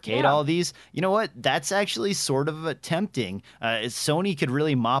adding 4K to all of these. You know what? That's actually sort of tempting. Sony could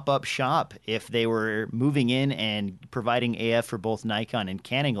really mop up shop if they were moving in and providing AF for both Nikon and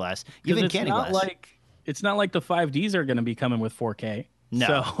Canon glass, even Canon glass. It's not like the 5Ds are going to be coming with 4K.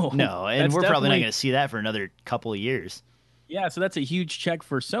 No, and we're probably not going to see that for another couple of years. Yeah, so that's a huge check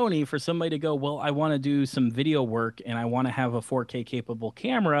for Sony, for somebody to go, well, I want to do some video work and I want to have a 4K capable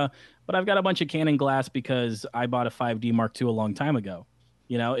camera, but I've got a bunch of Canon glass because I bought a 5D Mark II a long time ago.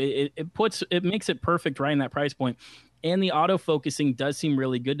 It makes it perfect right in that price point. And the autofocusing does seem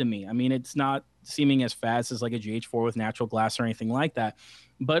really good to me. I mean, it's not seeming as fast as like a GH4 with natural glass or anything like that.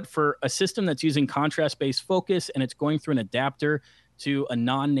 But for a system that's using contrast-based focus and it's going through an adapter to a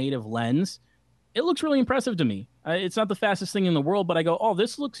non-native lens, it looks really impressive to me. It's not the fastest thing in the world, but I go, oh,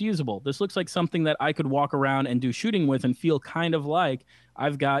 this looks usable. This looks like something that I could walk around and do shooting with and feel kind of like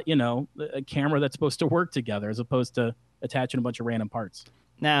I've got, a camera that's supposed to work together as opposed to attaching a bunch of random parts.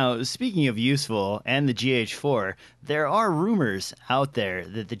 Now, speaking of useful and the GH4, there are rumors out there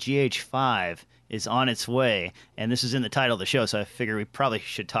that the GH5 is on its way, and this is in the title of the show, so I figure we probably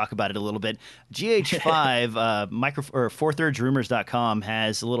should talk about it a little bit. GH5, 4thirdsrumors.com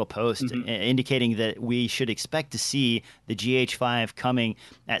has a little post indicating that we should expect to see the GH5 coming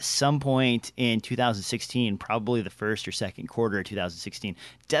at some point in 2016, probably the first or second quarter of 2016.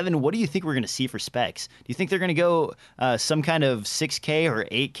 Devin, what do you think we're going to see for specs? Do you think they're going to go some kind of 6K or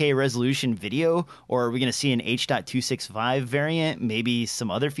 8K resolution video, or are we going to see an H.265 variant, maybe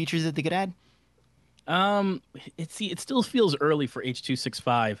some other features that they could add? It still feels early for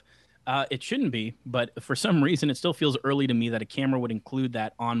H.265. It shouldn't be, but for some reason, it still feels early to me that a camera would include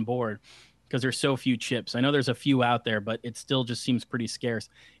that on board because there's so few chips. I know there's a few out there, but it still just seems pretty scarce.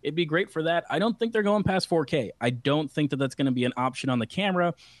 It'd be great for that. I don't think they're going past 4K. I don't think that that's going to be an option on the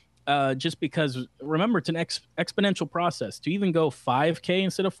camera, just because, remember, it's an exponential process. To even go 5K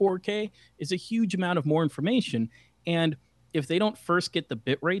instead of 4K is a huge amount of more information, and if they don't first get the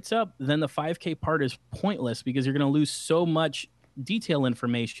bit rates up, then the 5K part is pointless because you're going to lose so much detail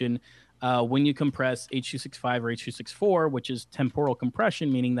information when you compress H.265 or H.264, which is temporal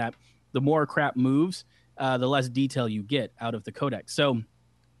compression, meaning that the more crap moves, the less detail you get out of the codec. So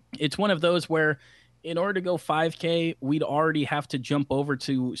it's one of those where in order to go 5K, we'd already have to jump over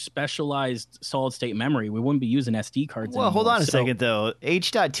to specialized solid state memory. We wouldn't be using SD cards anymore. Hold on a second, though.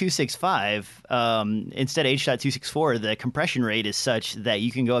 H.265, instead of H.264, the compression rate is such that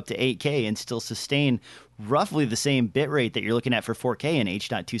you can go up to 8K and still sustain roughly the same bit rate that you're looking at for 4K in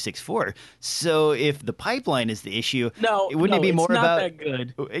H.264. So if the pipeline is the issue, wouldn't it be more about that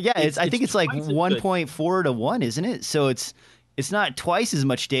good? Yeah, I think it's like 1.4 to 1, isn't it? So it's not twice as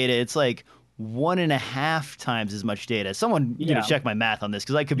much data. It's like 1.5 times as much data. Someone need to check my math on this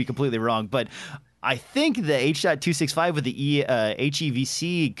because I could be completely wrong, but I think the H.265 with the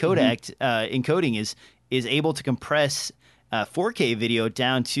HEVC codec encoding is able to compress 4K video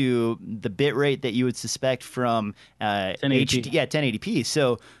down to the bit rate that you would suspect from 1080p.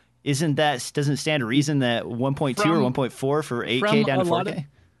 So doesn't stand a reason that 1.2 or 1.4 for 8K down to 4K?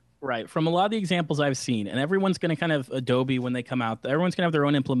 Right. From a lot of the examples I've seen, and everyone's going to kind of Adobe when they come out, everyone's going to have their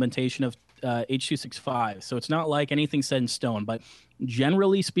own implementation of H.265. So it's not like anything set in stone. But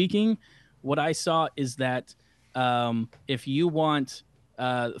generally speaking, what I saw is that if you want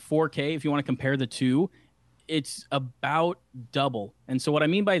 4K, if you want to compare the two, it's about double. And so what I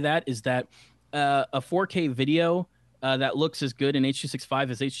mean by that is that a 4K video that looks as good in H.265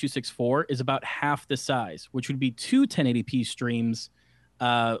 as H.264 is about half the size, which would be two 1080p streams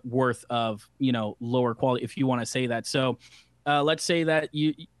worth of lower quality, if you want to say that. So let's say that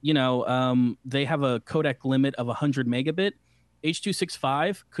they have a codec limit of 100 megabit.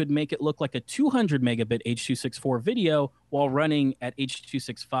 H.265 could make it look like a 200 megabit H.264 video while running at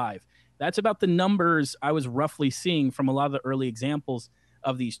H.265. That's about the numbers I was roughly seeing from a lot of the early examples.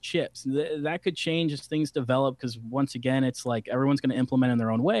 of these chips. That could change as things develop, because once again, it's like everyone's going to implement in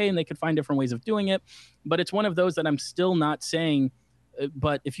their own way and they could find different ways of doing it. But it's one of those that I'm still not saying.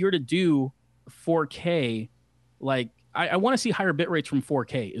 But if you're to do 4K, like I want to see higher bit rates from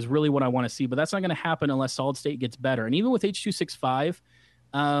 4K is really what I want to see. But that's not going to happen unless solid state gets better. And even with H.265,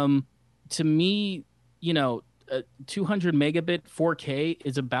 to me, 200 megabit 4K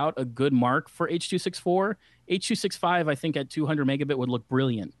is about a good mark for H.264. H.265, I think at 200 megabit would look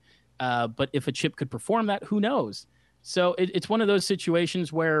brilliant. But if a chip could perform that, who knows? So it's one of those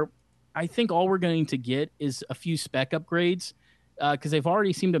situations where I think all we're going to get is a few spec upgrades, because they've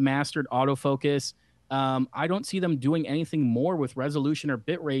already seemed to mastered autofocus. I don't see them doing anything more with resolution or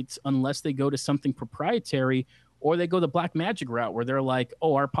bit rates unless they go to something proprietary, or they go the Blackmagic route where they're like,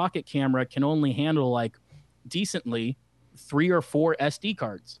 oh, our pocket camera can only handle like decently 3 or 4 SD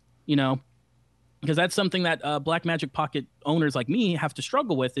cards, because that's something that Blackmagic Pocket owners like me have to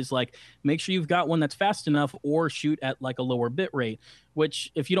struggle with, is like, make sure you've got one that's fast enough or shoot at like a lower bit rate,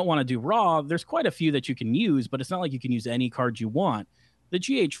 which if you don't want to do RAW, there's quite a few that you can use, but it's not like you can use any card you want. The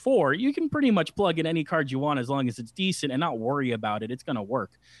GH4, you can pretty much plug in any card you want as long as it's decent and not worry about it. It's going to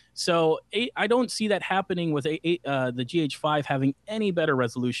work. So I don't see that happening with the GH5 having any better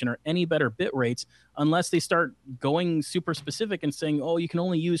resolution or any better bit rates unless they start going super specific and saying, oh, you can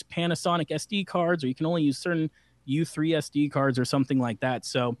only use Panasonic SD cards, or you can only use certain U3 SD cards or something like that.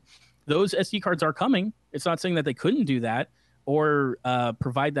 So those SD cards are coming. It's not saying that they couldn't do that, or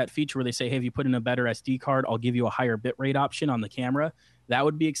provide that feature where they say, hey, if you put in a better SD card, I'll give you a higher bit rate option on the camera. That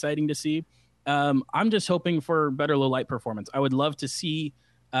would be exciting to see. I'm just hoping for better low light performance. I would love to see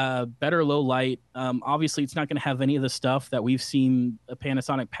better low light. Obviously, it's not going to have any of the stuff that we've seen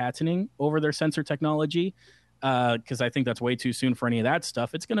Panasonic patenting over their sensor technology, because I think that's way too soon for any of that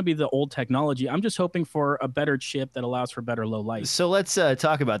stuff. It's going to be the old technology. I'm just hoping for a better chip that allows for better low light. So let's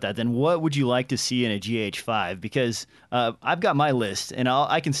talk about that then. What would you like to see in a GH5? Because I've got my list, and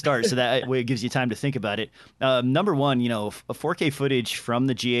I can start so that way it gives you time to think about it. Number one, a 4K footage from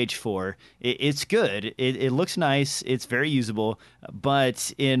the GH4, it's good. It looks nice. It's very usable.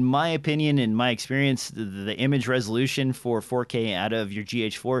 But in my opinion, in my experience, the image resolution for 4K out of your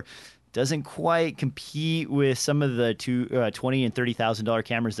GH4 doesn't quite compete with some of the $20,000 and $30,000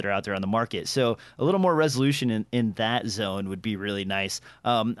 cameras that are out there on the market. So a little more resolution in that zone would be really nice.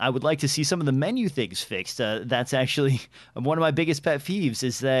 I would like to see some of the menu things fixed. That's actually one of my biggest pet peeves,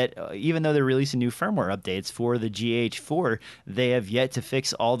 is that even though they're releasing new firmware updates for the GH4, they have yet to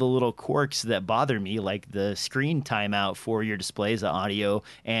fix all the little quirks that bother me, like the screen timeout for your displays, the audio,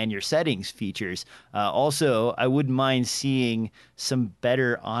 and your settings features. Also, I wouldn't mind seeing some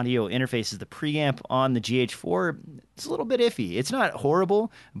better audio interfaces. The preamp on the GH4, it's a little bit iffy. It's not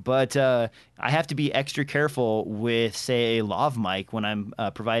horrible, but I have to be extra careful with, say, a lav mic when I'm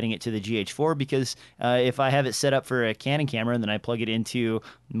providing it to the GH4, because if I have it set up for a Canon camera and then I plug it into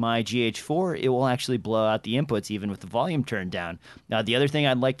my GH4, it will actually blow out the inputs even with the volume turned down. Now, the other thing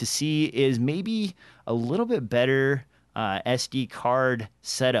I'd like to see is maybe a little bit better SD card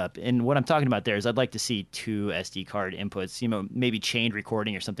setup. And what I'm talking about there is I'd like to see 2 SD card inputs, maybe chained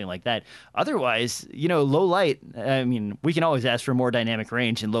recording or something like that. Otherwise, low light, I mean, we can always ask for more dynamic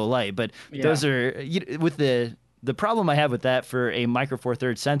range in low light, but those are, with the problem I have with that for a Micro Four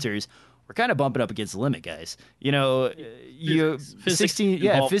Thirds sensors, we're kind of bumping up against the limit, guys.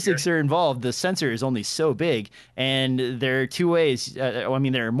 Physics are involved. The sensor is only so big, and there are 2 ways. There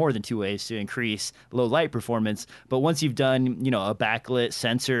are more than 2 ways to increase low light performance. But once you've done, a backlit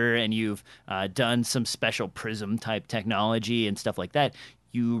sensor and you've done some special prism type technology and stuff like that,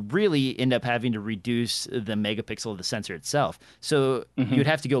 you really end up having to reduce the megapixel of the sensor itself. So you'd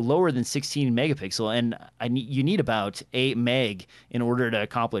have to go lower than 16 megapixel, and you need about 8 meg in order to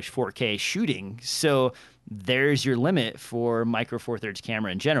accomplish 4K shooting. So there's your limit for Micro Four Thirds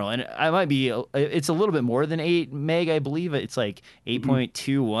camera in general. And it's a little bit more than 8 meg, I believe. It's like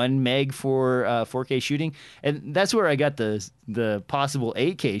 8.21 meg for 4K shooting. And that's where I got the possible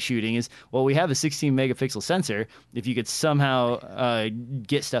 8K shooting is, well, we have a 16 megapixel sensor. If you could somehow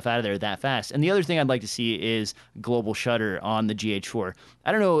get stuff out of there that fast. And the other thing I'd like to see is global shutter on the GH4.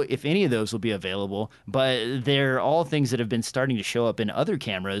 I don't know if any of those will be available, but they're all things that have been starting to show up in other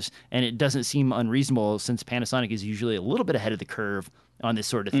cameras, and it doesn't seem unreasonable since Panasonic is usually a little bit ahead of the curve on this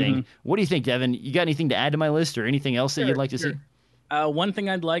sort of thing. What do you think, Devin? You got anything to add to my list, or anything else that you'd like to see? One thing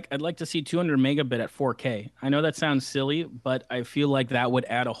I'd like to see 200 megabit at 4K. I know that sounds silly, but I feel like that would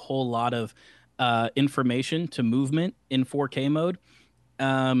add a whole lot of information to movement in 4K mode.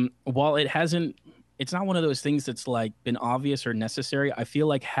 While it's not one of those things that's like been obvious or necessary, I feel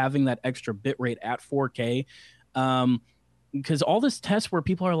like having that extra bit rate at 4K because all this tests where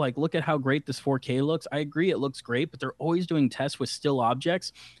people are like, look at how great this 4K looks. I agree, it looks great, but they're always doing tests with still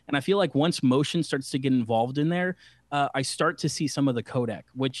objects. And I feel like once motion starts to get involved in there, I start to see some of the codec,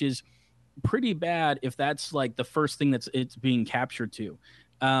 which is pretty bad if that's like the first thing that's it's being captured to.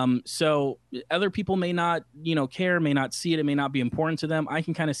 So other people may not, care, may not see it. It may not be important to them. I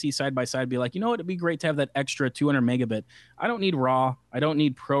can kind of see side by side, be like, you know what, it'd be great to have that extra 200 megabit. I don't need RAW. I don't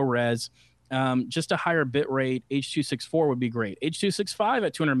need ProRes. Just a higher bit rate, H.264 would be great. H.265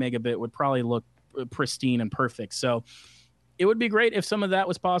 at 200 megabit would probably look pristine and perfect. So it would be great if some of that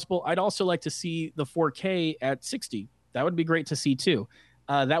was possible. I'd also like to see the 4K at 60. That would be great to see too.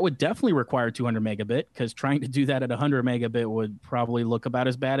 That would definitely require 200 megabit, because trying to do that at 100 megabit would probably look about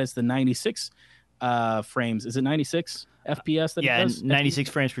as bad as the 96 frames. Is it 96 FPS that it does? 96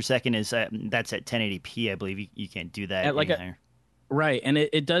 frames per second is that's at 1080p. I believe you can't do that at like higher. Right, and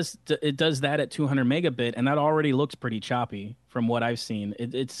it does that at 200 megabit, and that already looks pretty choppy from what I've seen.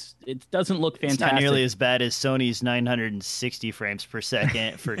 It doesn't look fantastic. It's not nearly as bad as Sony's 960 frames per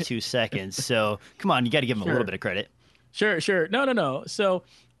second for 2 seconds. So come on, you got to give them a little bit of credit. Sure. No. So,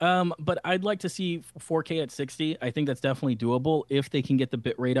 but I'd like to see 4K at 60. I think that's definitely doable if they can get the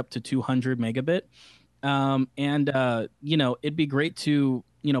bit rate up to 200 megabit. It'd be great to,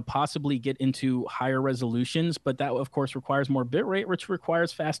 possibly get into higher resolutions, but that of course requires more bit rate, which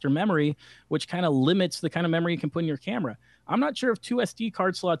requires faster memory, which kind of limits the kind of memory you can put in your camera. I'm not sure if 2 SD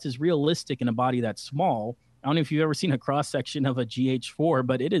card slots is realistic in a body that small. I don't know if you've ever seen a cross section of a GH4,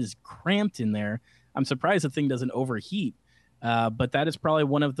 but it is cramped in there. I'm surprised the thing doesn't overheat. But that is probably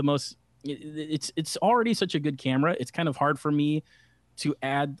one of the most, it's already such a good camera. It's kind of hard for me to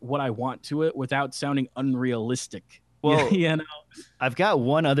add what I want to it without sounding unrealistic. Well, I've got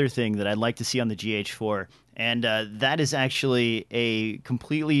one other thing that I'd like to see on the GH4, and that is actually a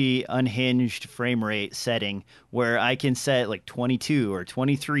completely unhinged frame rate setting where I can set like 22 or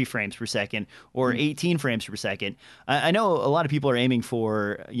 23 frames per second or 18 frames per second. I know a lot of people are aiming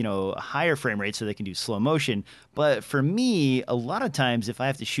for, a higher frame rate so they can do slow motion. But for me, a lot of times if I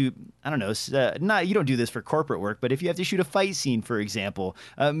have to shoot, I don't know, you don't do this for corporate work, but if you have to shoot a fight scene, for example,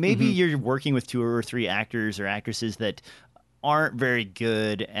 maybe you're working with 2 or 3 actors or actresses that aren't very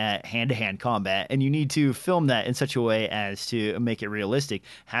good at hand-to-hand combat, and you need to film that in such a way as to make it realistic.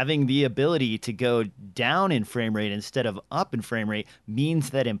 Having the ability to go down in frame rate instead of up in frame rate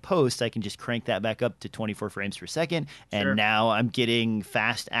means that in post I can just crank that back up to 24 frames per second, and now I'm getting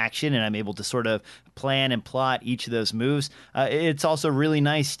fast action and I'm able to sort of plan and plot each of those moves. It's also really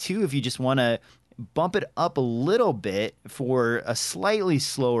nice too if you just want to bump it up a little bit for a slightly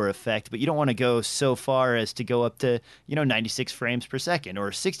slower effect, but you don't want to go so far as to go up to, 96 frames per second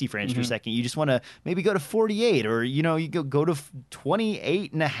or 60 frames per second. You just want to maybe go to 48 or, you go to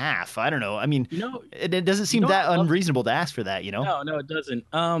 28 and a half. I don't know. I mean, it doesn't seem that unreasonable to ask for that, No, it doesn't.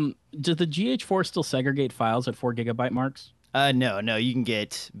 Does the GH4 still segregate files at 4 gigabyte marks? No, you can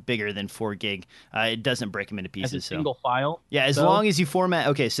get bigger than 4 gig. It doesn't break them into pieces. As a single file? Yeah, as long as you format.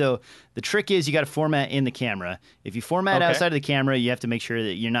 Okay, so the trick is you got to format in the camera. If you format outside of the camera, you have to make sure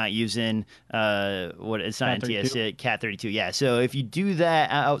that you're not using it's not NTS, Cat32. Yeah, so if you do that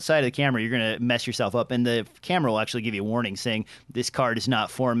outside of the camera, you're going to mess yourself up, and the camera will actually give you a warning saying this card is not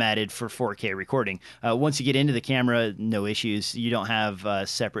formatted for 4K recording. Once you get into the camera, no issues. You don't have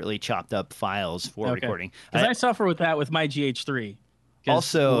separately chopped up files for recording. Because I suffer with that with my GH3.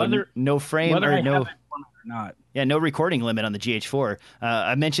 Also, no frame or no. Not. Yeah, no recording limit on the GH4.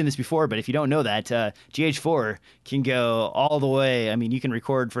 I mentioned this before, but if you don't know that, GH4 can go all the way. I mean, you can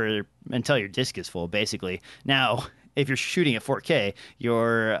record for until your disc is full, basically. Now, if you're shooting at 4K,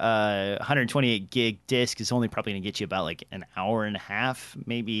 your 128 gig disc is only probably going to get you about like an hour and a half,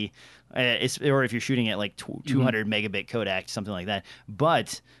 maybe. Or if you're shooting at like 200 megabit Kodak, something like that.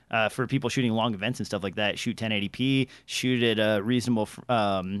 But for people shooting long events and stuff like that, shoot 1080p, shoot at a reasonable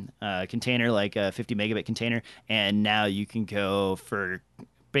container, like a 50 megabit container, and now you can go for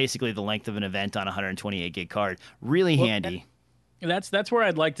basically the length of an event on a 128 gig card. Really handy. That's where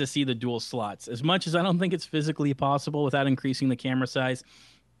I'd like to see the dual slots. As much as I don't think it's physically possible without increasing the camera size,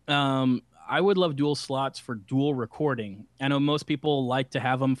 I would love dual slots for dual recording. I know most people like to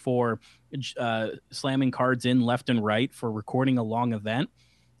have them for slamming cards in left and right for recording a long event,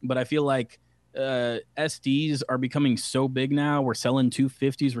 but I feel like SDs are becoming so big now. We're selling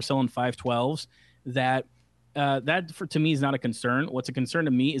 250s, we're selling 512s, that to me is not a concern. What's a concern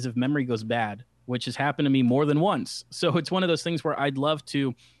to me is if memory goes bad, which has happened to me more than once. So it's one of those things where I'd love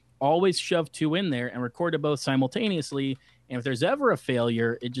to always shove 2 in there and record to both simultaneously. And if there's ever a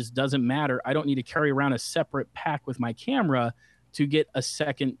failure, it just doesn't matter. I don't need to carry around a separate pack with my camera to get a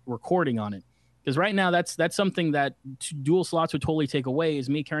second recording on it. Because right now, that's something that dual slots would totally take away, is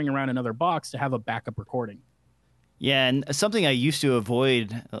me carrying around another box to have a backup recording. Yeah, and something I used to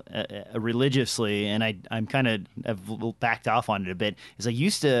avoid religiously, and I'm kind of have backed off on it a bit, is I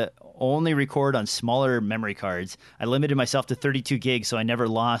used to only record on smaller memory cards. I limited myself to 32 gigs, so I never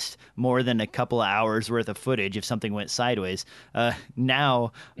lost more than a couple of hours worth of footage if something went sideways.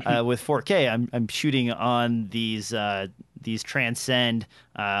 Now, with 4K, I'm shooting on these Transcend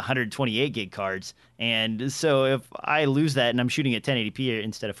 128 gig cards. And so if I lose that and I'm shooting at 1080p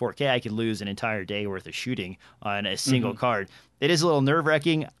instead of 4K, I could lose an entire day worth of shooting on a single card. It is a little nerve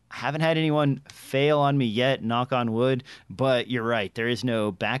wracking. I haven't had anyone fail on me yet, knock on wood, but you're right. There is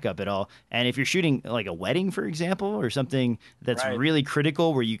no backup at all. And if you're shooting like a wedding, for example, or something that's really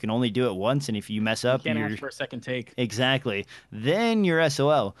critical where you can only do it once, and if you mess up, you can't ask for a second take. Exactly. Then you're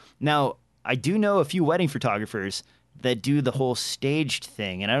SOL. Now, I do know a few wedding photographers that do the whole staged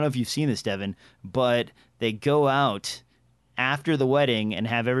thing. And I don't know if you've seen this, Devin, but they go out after the wedding and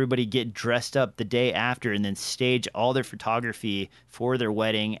have everybody get dressed up the day after and then stage all their photography for their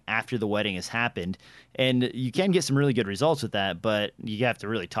wedding after the wedding has happened. And you can get some really good results with that, but you have to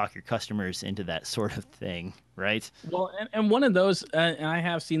really talk your customers into that sort of thing, right? Well, and one of those, and I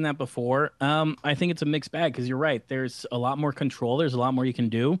have seen that before. I think it's a mixed bag because you're right. There's a lot more control. There's a lot more you can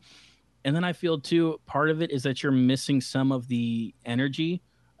do. And then I feel too, part of it is that you're missing some of the energy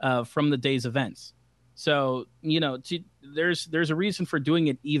from the day's events. So, there's a reason for doing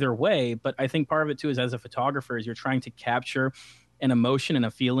it either way. But I think part of it too is, as a photographer, is you're trying to capture an emotion and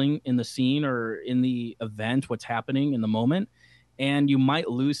a feeling in the scene or in the event, what's happening in the moment. And you might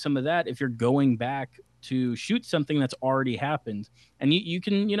lose some of that if you're going back to shoot something that's already happened. And you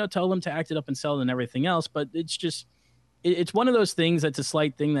can, tell them to act it up and sell it and everything else. But it's one of those things that's a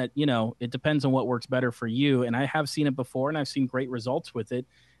slight thing that, it depends on what works better for you. And I have seen it before and I've seen great results with it.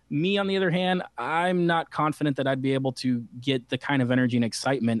 Me, on the other hand, I'm not confident that I'd be able to get the kind of energy and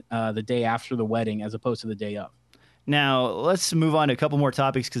excitement the day after the wedding as opposed to the day of. Now, let's move on to a couple more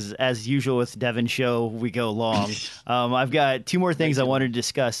topics because, as usual with Devin's show, we go long. I've got two more things I wanted to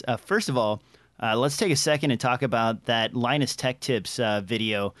discuss. First of all, let's take a second and talk about that Linus Tech Tips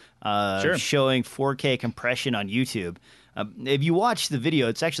video showing 4K compression on YouTube. If you watch the video,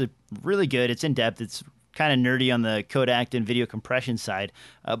 it's actually really good. It's in depth. It's kind of nerdy on the Kodak and video compression side.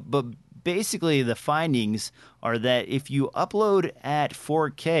 But basically, the findings are that if you upload at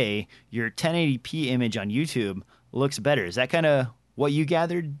 4K, your 1080p image on YouTube looks better. Is that kind of what you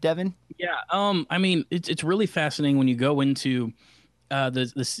gathered, Devin? Yeah. I mean, it's really fascinating when you go into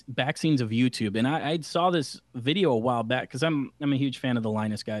the back scenes of YouTube. And I saw this video a while back because I'm a huge fan of the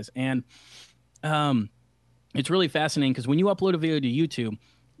Linus guys. And it's really fascinating because when you upload a video to YouTube,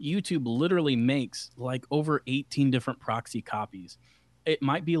 YouTube literally makes like over 18 different proxy copies. It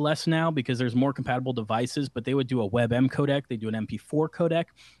might be less now because there's more compatible devices, but they would do a WebM codec, they do an MP4 codec,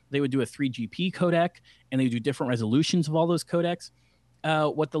 they would do a 3GP codec, and they would do different resolutions of all those codecs.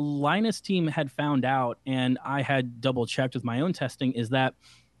 What the Linus team had found out, and I had double checked with my own testing, is that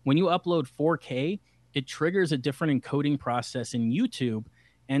when you upload 4K, it triggers a different encoding process in YouTube.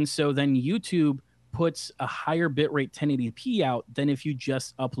 And so then YouTube puts a higher bitrate 1080p out than if you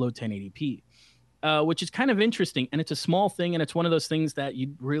just upload 1080p, which is kind of interesting. And it's a small thing, and it's one of those things that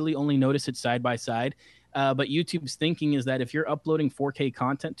you really only notice it side by side. But YouTube's thinking is that if you're uploading 4K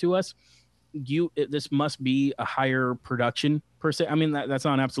content to us, this must be a higher production per se. I mean, that's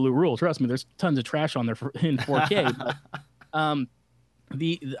not an absolute rule. Trust me, there's tons of trash on there in 4K. But,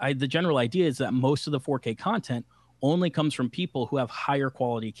 the general idea is that most of the 4K content only comes from people who have higher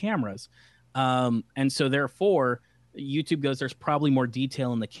quality cameras. And so therefore, YouTube goes, there's probably more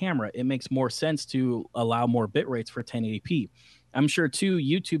detail in the camera. It makes more sense to allow more bit rates for 1080p. I'm sure, too,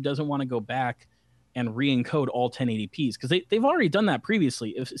 YouTube doesn't want to go back and re-encode all 1080ps because they've already done that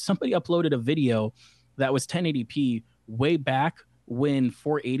previously. If somebody uploaded a video that was 1080p way back when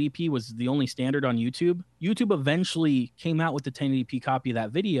 480p was the only standard on YouTube, YouTube eventually came out with the 1080p copy of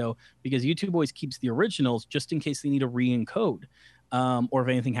that video because YouTube always keeps the originals just in case they need to re-encode or if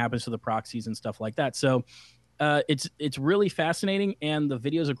anything happens to the proxies and stuff like that. So it's really fascinating, and the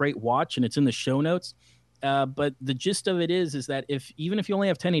video is a great watch, and it's in the show notes. But the gist of it is that even if you only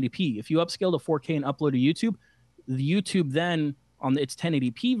have 1080p, if you upscale to 4K and upload to YouTube, the YouTube then on its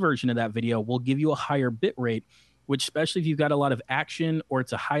 1080p version of that video will give you a higher bit rate, which, especially if you've got a lot of action or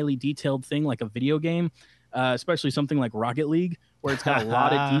it's a highly detailed thing like a video game, especially something like Rocket League, where it's got a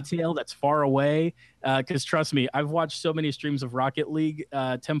lot of detail that's far away. Because trust me, I've watched so many streams of Rocket League.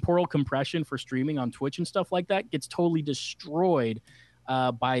 Temporal compression for streaming on Twitch and stuff like that gets totally destroyed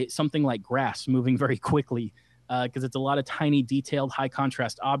by something like grass moving very quickly because it's a lot of tiny, detailed, high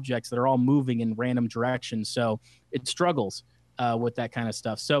contrast objects that are all moving in random directions. So it struggles with that kind of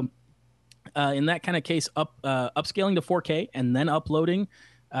stuff. So in that kind of case, upscaling to 4K and then uploading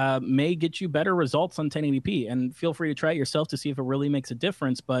may get you better results on 1080p. And feel free to try it yourself to see if it really makes a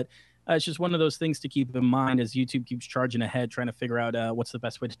difference. But it's just one of those things to keep in mind as YouTube keeps charging ahead, trying to figure out what's the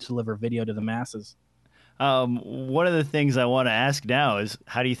best way to deliver video to the masses. One of the things I want to ask now is,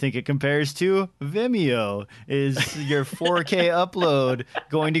 how do you think it compares to Vimeo? Is your 4K upload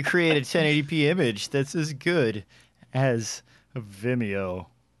going to create a 1080p image that's as good as Vimeo?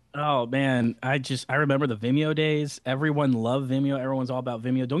 Oh man, I remember the Vimeo days. Everyone loved Vimeo. Everyone's all about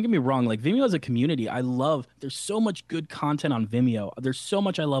Vimeo. Don't get me wrong, like Vimeo is a community. There's so much good content on Vimeo. There's so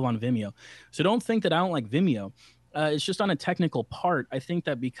much I love on Vimeo. So don't think that I don't like Vimeo. It's just on a technical part. I think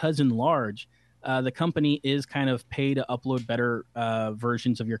that because in large, the company is kind of paid to upload better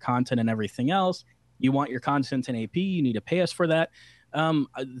versions of your content and everything else. You want your content in AP, you need to pay us for that.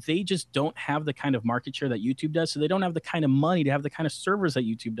 They just don't have the kind of market share that YouTube does. So they don't have the kind of money to have the kind of servers that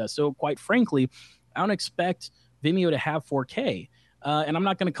YouTube does. So quite frankly, I don't expect Vimeo to have 4K. And I'm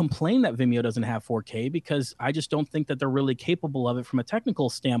not going to complain that Vimeo doesn't have 4K because I just don't think that they're really capable of it from a technical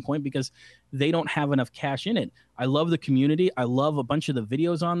standpoint because they don't have enough cash in it. I love the community. I love a bunch of the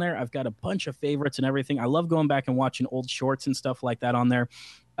videos on there. I've got a bunch of favorites and everything. I love going back and watching old shorts and stuff like that on there.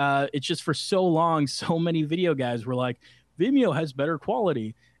 It's just for so long, so many video guys were like, Vimeo has better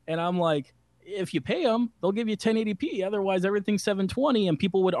quality. And I'm like, if you pay them, they'll give you 1080p. Otherwise, everything's 720. And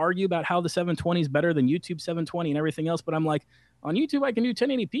people would argue about how the 720 is better than YouTube 720 and everything else. But I'm like, on YouTube, I can do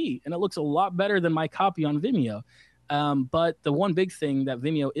 1080p, and it looks a lot better than my copy on Vimeo. But the one big thing that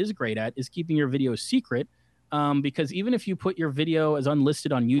Vimeo is great at is keeping your video secret, because even if you put your video as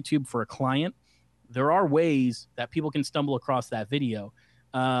unlisted on YouTube for a client, there are ways that people can stumble across that video.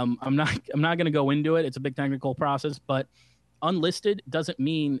 I'm not going to go into it. It's a big technical process, but unlisted doesn't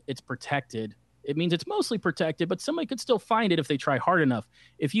mean it's protected. It means it's mostly protected, but somebody could still find it if they try hard enough.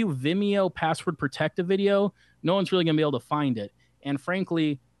 If you Vimeo password protect a video, no one's really going to be able to find it. And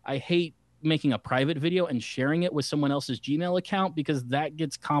frankly, I hate making a private video and sharing it with someone else's Gmail account because that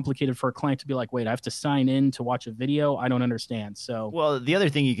gets complicated for a client to be like, wait, I have to sign in to watch a video. I don't understand. So, well, the other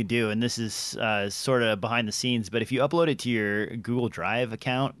thing you could do, and this is sort of behind the scenes, but if you upload it to your Google Drive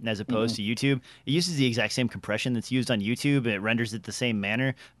account as opposed to YouTube, it uses the exact same compression that's used on YouTube, and it renders it the same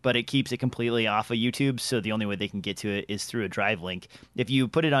manner, but it keeps it completely off of YouTube. So the only way they can get to it is through a Drive link. If you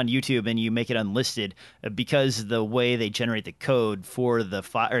put it on YouTube and you make it unlisted, because the way they generate the code for the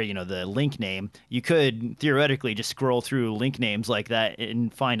file, or the link name, you could theoretically just scroll through link names like that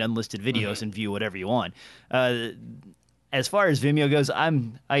and find unlisted videos and view whatever you want. As far as Vimeo goes,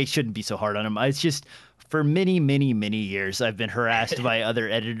 I shouldn't be so hard on them. It's just, for many, many, many years, I've been harassed by other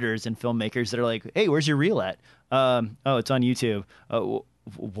editors and filmmakers that are like, "Hey, where's your reel at?" Oh, it's on YouTube.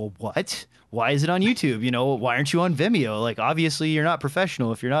 Well, what? Why is it on YouTube? Why aren't you on Vimeo? Like, obviously, you're not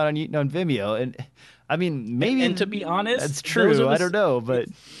professional if you're not on Vimeo. And I mean, maybe, and to be honest, that's true. I don't know, but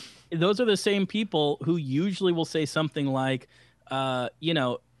those are the same people who usually will say something like,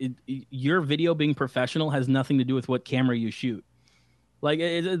 your video being professional has nothing to do with what camera you shoot. Like,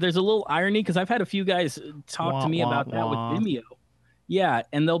 there's a little irony because I've had a few guys talk to me about that with Vimeo. Yeah,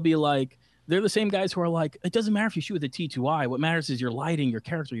 and they'll be like, they're the same guys who are like, it doesn't matter if you shoot with a T2i. What matters is your lighting, your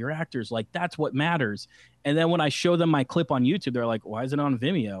character, your actors. Like, that's what matters. And then when I show them my clip on YouTube, they're like, why is it on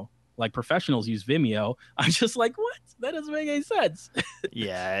Vimeo? Like, professionals use Vimeo. I'm just like, what? That doesn't make any sense.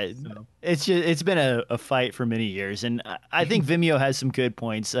 Yeah, it's been a fight for many years, and I think Vimeo has some good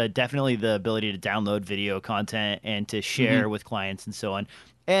points. Definitely the ability to download video content and to share with clients and so on.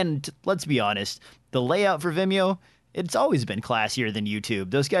 And let's be honest, the layout for Vimeo, it's always been classier than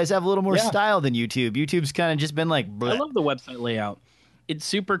YouTube. Those guys have a little more style than YouTube. YouTube's kind of just been like, bleh. I love the website layout. It's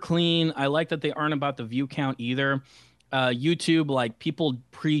super clean. I like that they aren't about the view count either. YouTube, like, people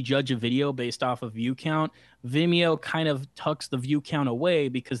prejudge a video based off of view count. Vimeo kind of tucks the view count away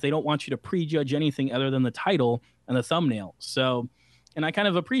because they don't want you to prejudge anything other than the title and the thumbnail. So, and I kind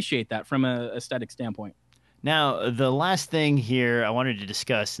of appreciate that from a aesthetic standpoint. Now, the last thing here I wanted to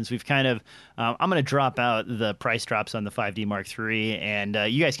discuss, since we've kind of, I'm going to drop out the price drops on the 5D Mark III, and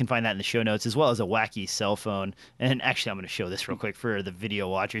you guys can find that in the show notes, as well as a wacky cell phone. And actually, I'm going to show this real quick for the video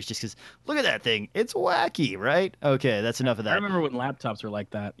watchers, just because, look at that thing. It's wacky, right? Okay, that's enough of that. I remember when laptops were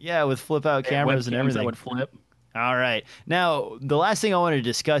like that. Yeah, with flip-out cameras and everything. That would flip. All right. Now, the last thing I wanted to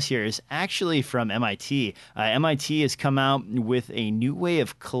discuss here is actually from MIT. MIT has come out with a new way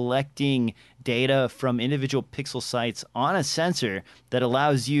of collecting data from individual pixel sites on a sensor that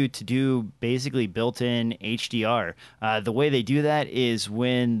allows you to do basically built-in HDR. The way they do that is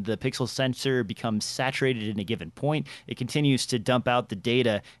when the pixel sensor becomes saturated in a given point, it continues to dump out the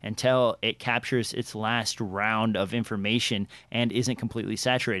data until it captures its last round of information and isn't completely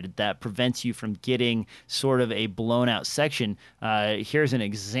saturated. That prevents you from getting sort of a blown out section. Here's an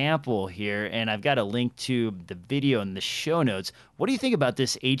example here, and I've got a link to the video in the show notes. What do you think about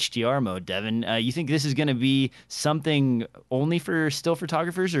this HDR mode, Devin? You think this is going to be something only for still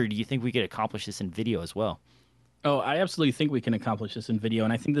photographers, or do you think we could accomplish this in video as well? Oh, I absolutely think we can accomplish this in video,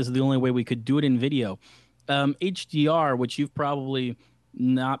 and I think this is the only way we could do it in video. HDR, which you've probably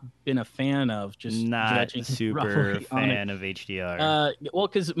not been a fan of, just not super fan of HDR. Well,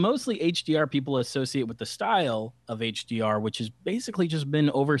 because mostly HDR people associate with the style of HDR, which has basically just been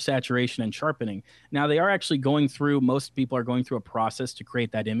oversaturation and sharpening. Now they are actually most people are going through a process to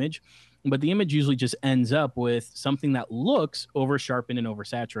create that image, but the image usually just ends up with something that looks over sharpened and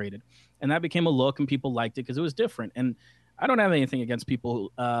oversaturated. And that became a look, and people liked it because it was different. And I don't have anything against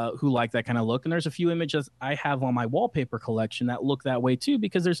people who like that kind of look. And there's a few images I have on my wallpaper collection that look that way too,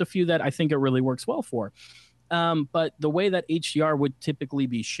 because there's a few that I think it really works well for. But the way that HDR would typically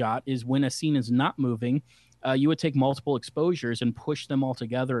be shot is when a scene is not moving, you would take multiple exposures and push them all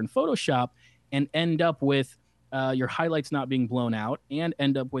together in Photoshop and end up with your highlights not being blown out and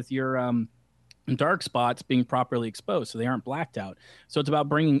end up with your dark spots being properly exposed so they aren't blacked out. So it's about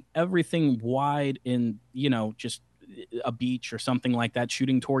bringing everything wide in, just a beach or something like that,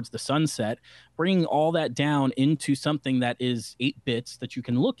 shooting towards the sunset, bringing all that down into something that is 8 bits that you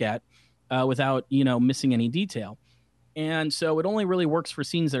can look at without, missing any detail. And so it only really works for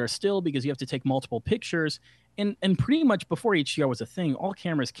scenes that are still, because you have to take multiple pictures. And pretty much before HDR was a thing, all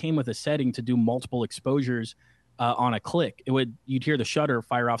cameras came with a setting to do multiple exposures on a click. You'd hear the shutter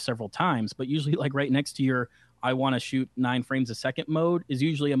fire off several times, but usually like right next to your I want to shoot 9 frames a second mode is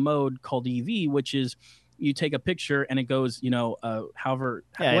usually a mode called EV, which is you take a picture and it goes, whatever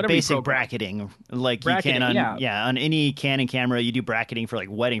basic bracketing, like bracketing, you can on any Canon camera. You do bracketing for like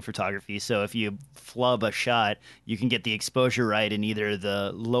wedding photography. So if you flub a shot, you can get the exposure right in either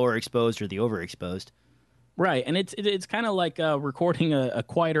the lower exposed or the overexposed. Right, and it's kind of like recording a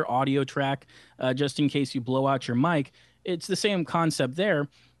quieter audio track just in case you blow out your mic. It's the same concept there.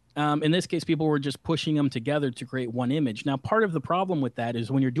 In this case, people were just pushing them together to create one image. Now, part of the problem with that is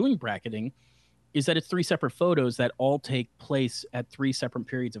when you're doing bracketing is that it's 3 separate photos that all take place at 3 separate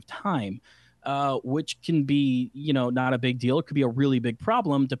periods of time, which can be, not a big deal. It could be a really big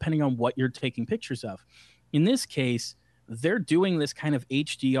problem depending on what you're taking pictures of. In this case, they're doing this kind of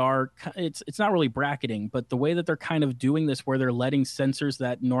HDR. It's not really bracketing, but the way that they're kind of doing this, where they're letting sensors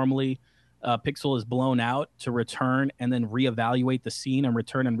that normally pixel is blown out to return and then reevaluate the scene and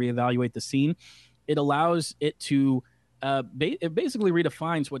return and reevaluate the scene, it allows it to it basically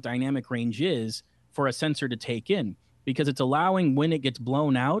redefines what dynamic range is for a sensor to take in, because it's allowing when it gets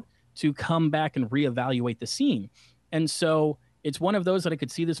blown out to come back and reevaluate the scene. And so it's one of those that I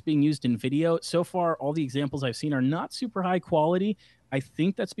could see this being used in video. So far, all the examples I've seen are not super high quality. I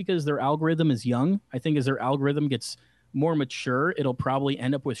think that's because their algorithm is young. I think as their algorithm gets more mature, it'll probably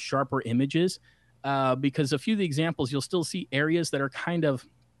end up with sharper images, because a few of the examples, you'll still see areas that are kind of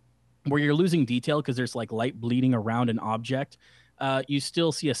where you're losing detail because there's like light bleeding around an object. You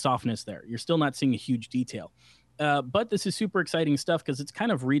still see a softness there. You're still not seeing a huge detail. But this is super exciting stuff because it's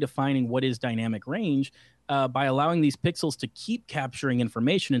kind of redefining what is dynamic range by allowing these pixels to keep capturing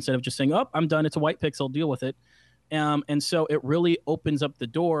information instead of just saying, oh, I'm done. It's a white pixel. Deal with it. And so it really opens up the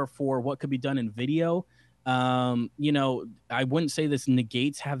door for what could be done in video. I wouldn't say this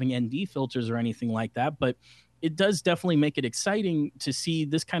negates having ND filters or anything like that, but it does definitely make it exciting to see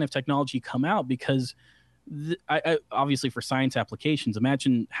this kind of technology come out, because I obviously for science applications,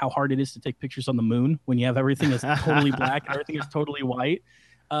 imagine how hard it is to take pictures on the moon when you have everything is totally black, everything is totally white.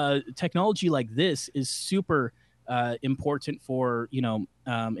 Technology like this is super important for,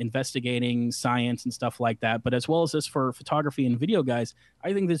 investigating science and stuff like that. But as well as this for photography and video guys,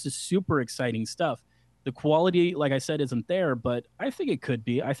 I think this is super exciting stuff. The quality, like I said, isn't there, but I think it could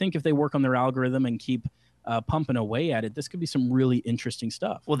be. I think if they work on their algorithm and keep pumping away at it, this could be some really interesting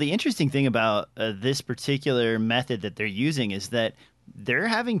stuff. Well, the interesting thing about this particular method that they're using is that they're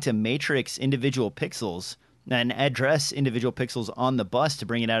having to matrix individual pixels and address individual pixels on the bus to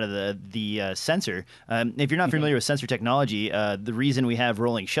bring it out of the sensor. If you're not familiar with sensor technology, the reason we have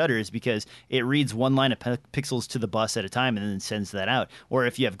rolling shutter is because it reads one line of pixels to the bus at a time and then sends that out. Or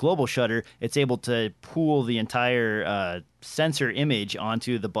if you have global shutter, it's able to pool the entire sensor image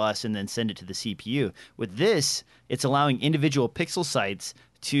onto the bus and then send it to the CPU. With this, it's allowing individual pixel sites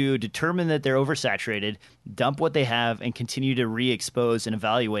to determine that they're oversaturated, dump what they have, and continue to re-expose and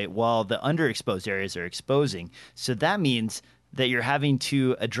evaluate while the underexposed areas are exposing. So that means that you're having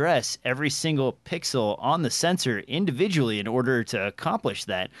to address every single pixel on the sensor individually in order to accomplish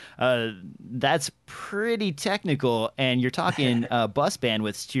that. That's pretty technical, and you're talking bus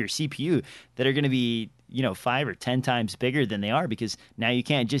bandwidths to your CPU that are going to be 5 or 10 times bigger than they are, because now you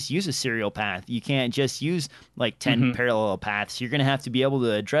can't just use a serial path. You can't just use like 10 parallel paths. You're going to have to be able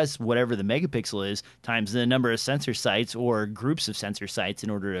to address whatever the megapixel is times the number of sensor sites or groups of sensor sites in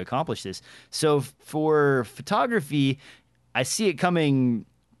order to accomplish this. So for photography, I see it coming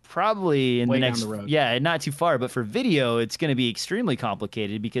probably in way the next, down the road. Yeah, not too far. But for video, it's going to be extremely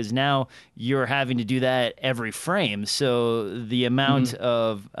complicated because now you're having to do that every frame. So the amount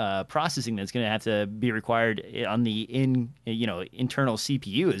of processing that's going to have to be required on the internal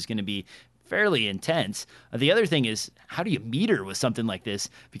CPU is going to be fairly intense. The other thing is, how do you meter with something like this?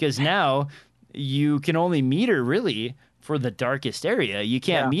 Because now you can only meter really for the darkest area. You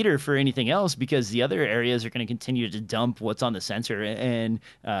can't meter for anything else because the other areas are going to continue to dump what's on the sensor and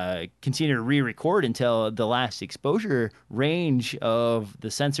continue to re-record until the last exposure range of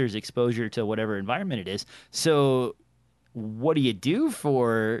the sensor's exposure to whatever environment it is. So what do you do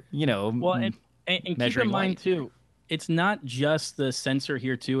for, well, and keep in mind too, it's not just the sensor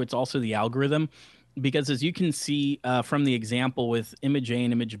here too, it's also the algorithm. Because as you can see from the example with image A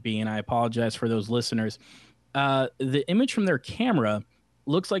and image B, and I apologize for those listeners, the image from their camera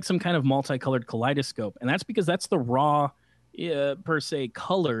looks like some kind of multicolored kaleidoscope. And that's because that's the raw, per se,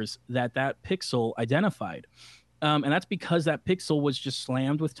 colors that pixel identified. And that's because that pixel was just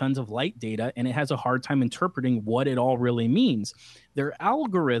slammed with tons of light data, and it has a hard time interpreting what it all really means. Their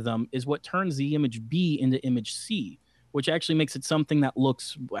algorithm is what turns the image B into image C, which actually makes it something that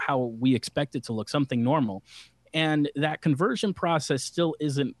looks how we expect it to look, something normal. And that conversion process still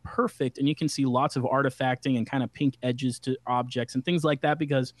isn't perfect. And you can see lots of artifacting and kind of pink edges to objects and things like that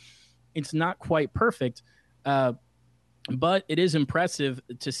because it's not quite perfect. But it is impressive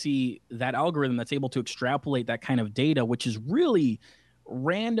to see that algorithm that's able to extrapolate that kind of data, which is really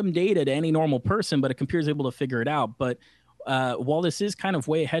random data to any normal person, but a computer is able to figure it out. But while this is kind of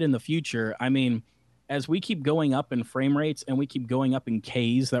way ahead in the future, I mean, as we keep going up in frame rates and we keep going up in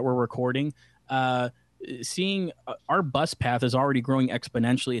Ks that we're recording, seeing our bus path is already growing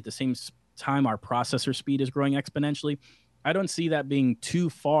exponentially at the same time our processor speed is growing exponentially. I don't see that being too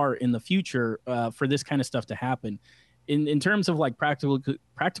far in the future for this kind of stuff to happen. In terms of like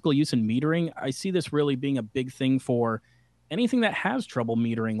practical use in metering, I see this really being a big thing for anything that has trouble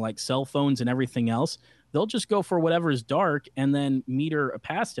metering, like cell phones and everything else. They'll just go for whatever is dark and then meter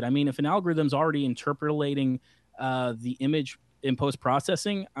past it. I mean, if an algorithm's already interpolating the image in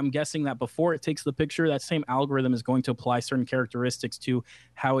post-processing, I'm guessing that before it takes the picture, that same algorithm is going to apply certain characteristics to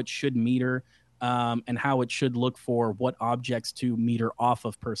how it should meter and how it should look for what objects to meter off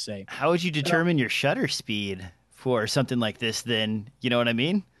of per se. How would you determine your shutter speed for something like this then? You know what I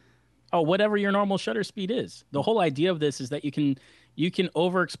mean? Oh, whatever your normal shutter speed is. The whole idea of this is that you can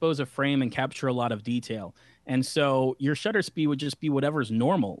overexpose a frame and capture a lot of detail. And so your shutter speed would just be whatever's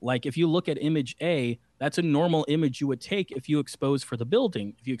normal. Like if you look at image A, that's a normal image you would take if you expose for the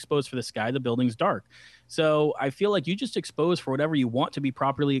building. If you expose for the sky, the building's dark. So I feel like you just expose for whatever you want to be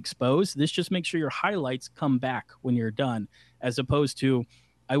properly exposed. This just makes sure your highlights come back when you're done, as opposed to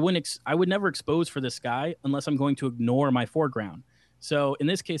I would never expose for the sky unless I'm going to ignore my foreground. So in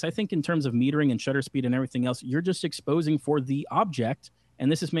this case, I think in terms of metering and shutter speed and everything else, you're just exposing for the object,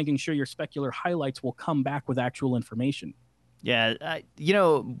 and this is making sure your specular highlights will come back with actual information. Yeah,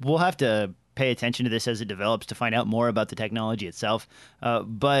 we'll have to pay attention to this as it develops to find out more about the technology itself.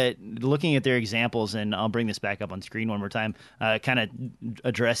 But looking at their examples, and I'll bring this back up on screen one more time, kind of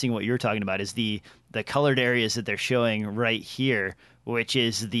addressing what you're talking about is the colored areas that they're showing right here, which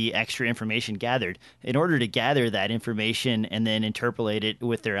is the extra information gathered. In order to gather that information and then interpolate it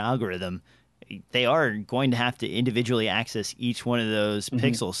with their algorithm, they are going to have to individually access each one of those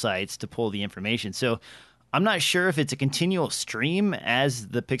pixel sites to pull the information. So I'm not sure if it's a continual stream as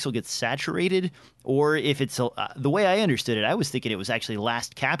the pixel gets saturated, or if it's the way I understood it. I was thinking it was actually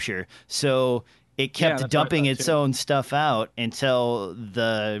last capture. So it kept dumping its own stuff out until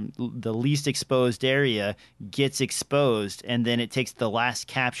the least exposed area gets exposed, and then it takes the last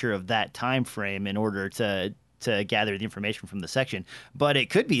capture of that time frame in order to gather the information from the section. But it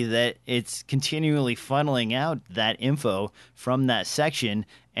could be that it's continually funneling out that info from that section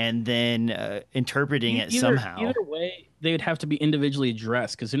and then interpreting it somehow. Either way, they would have to be individually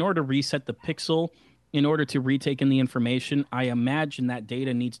addressed, because in order to reset the pixel, in order to retake in the information, I imagine that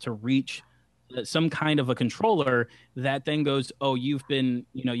data needs to reach some kind of a controller that then goes, oh, you've been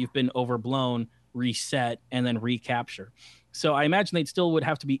overblown, reset, and then recapture. So I imagine they still would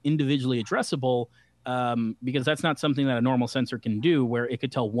have to be individually addressable, because that's not something that a normal sensor can do, where it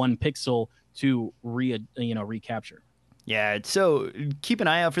could tell one pixel to recapture. Yeah, so keep an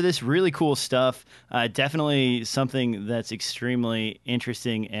eye out for this. Really cool stuff. Definitely something that's extremely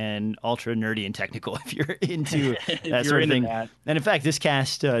interesting and ultra nerdy and technical if you're into that sort of thing. That. And in fact, this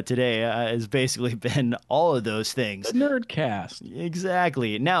cast today has basically been all of those things. The Nerd Cast.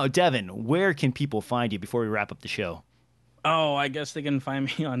 Exactly. Now, Devin, where can people find you before we wrap up the show? Oh, I guess they can find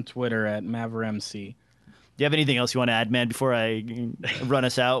me on Twitter at MaverMC. Do you have anything else you want to add, man, before I run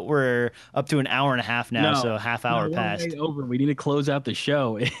us out? We're up to an hour and a half now, so half hour passed. Over. We need to close out the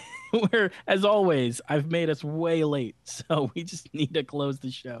show. Where, as always, I've made us way late, so we just need to close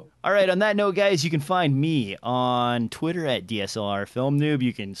the show. All right, on that note, guys, you can find me on Twitter at DSLR Film Noob.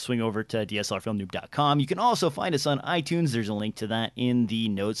 You can swing over to DSLRFilmNoob.com. You can also find us on iTunes. There's a link to that in the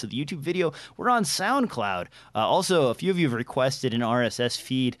notes of the YouTube video. We're on SoundCloud. Also, a few of you have requested an RSS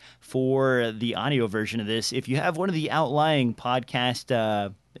feed for the audio version of this. If you have one of the outlying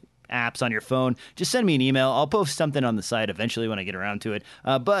podcast apps on your phone, just send me an email. I'll post something on the site eventually when I get around to it.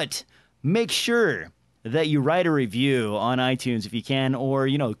 But make sure that you write a review on iTunes if you can, or,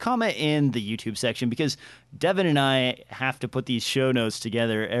 comment in the YouTube section, because Devin and I have to put these show notes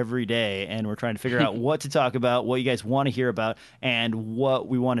together every day, and we're trying to figure out what to talk about, what you guys want to hear about, and what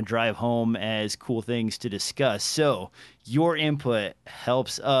we want to drive home as cool things to discuss. So your input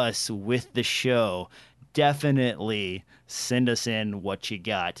helps us with the show. Definitely send us in what you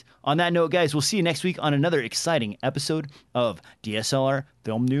got. On that note, guys, we'll see you next week on another exciting episode of DSLR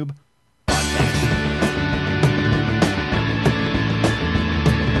Film Noob Podcast.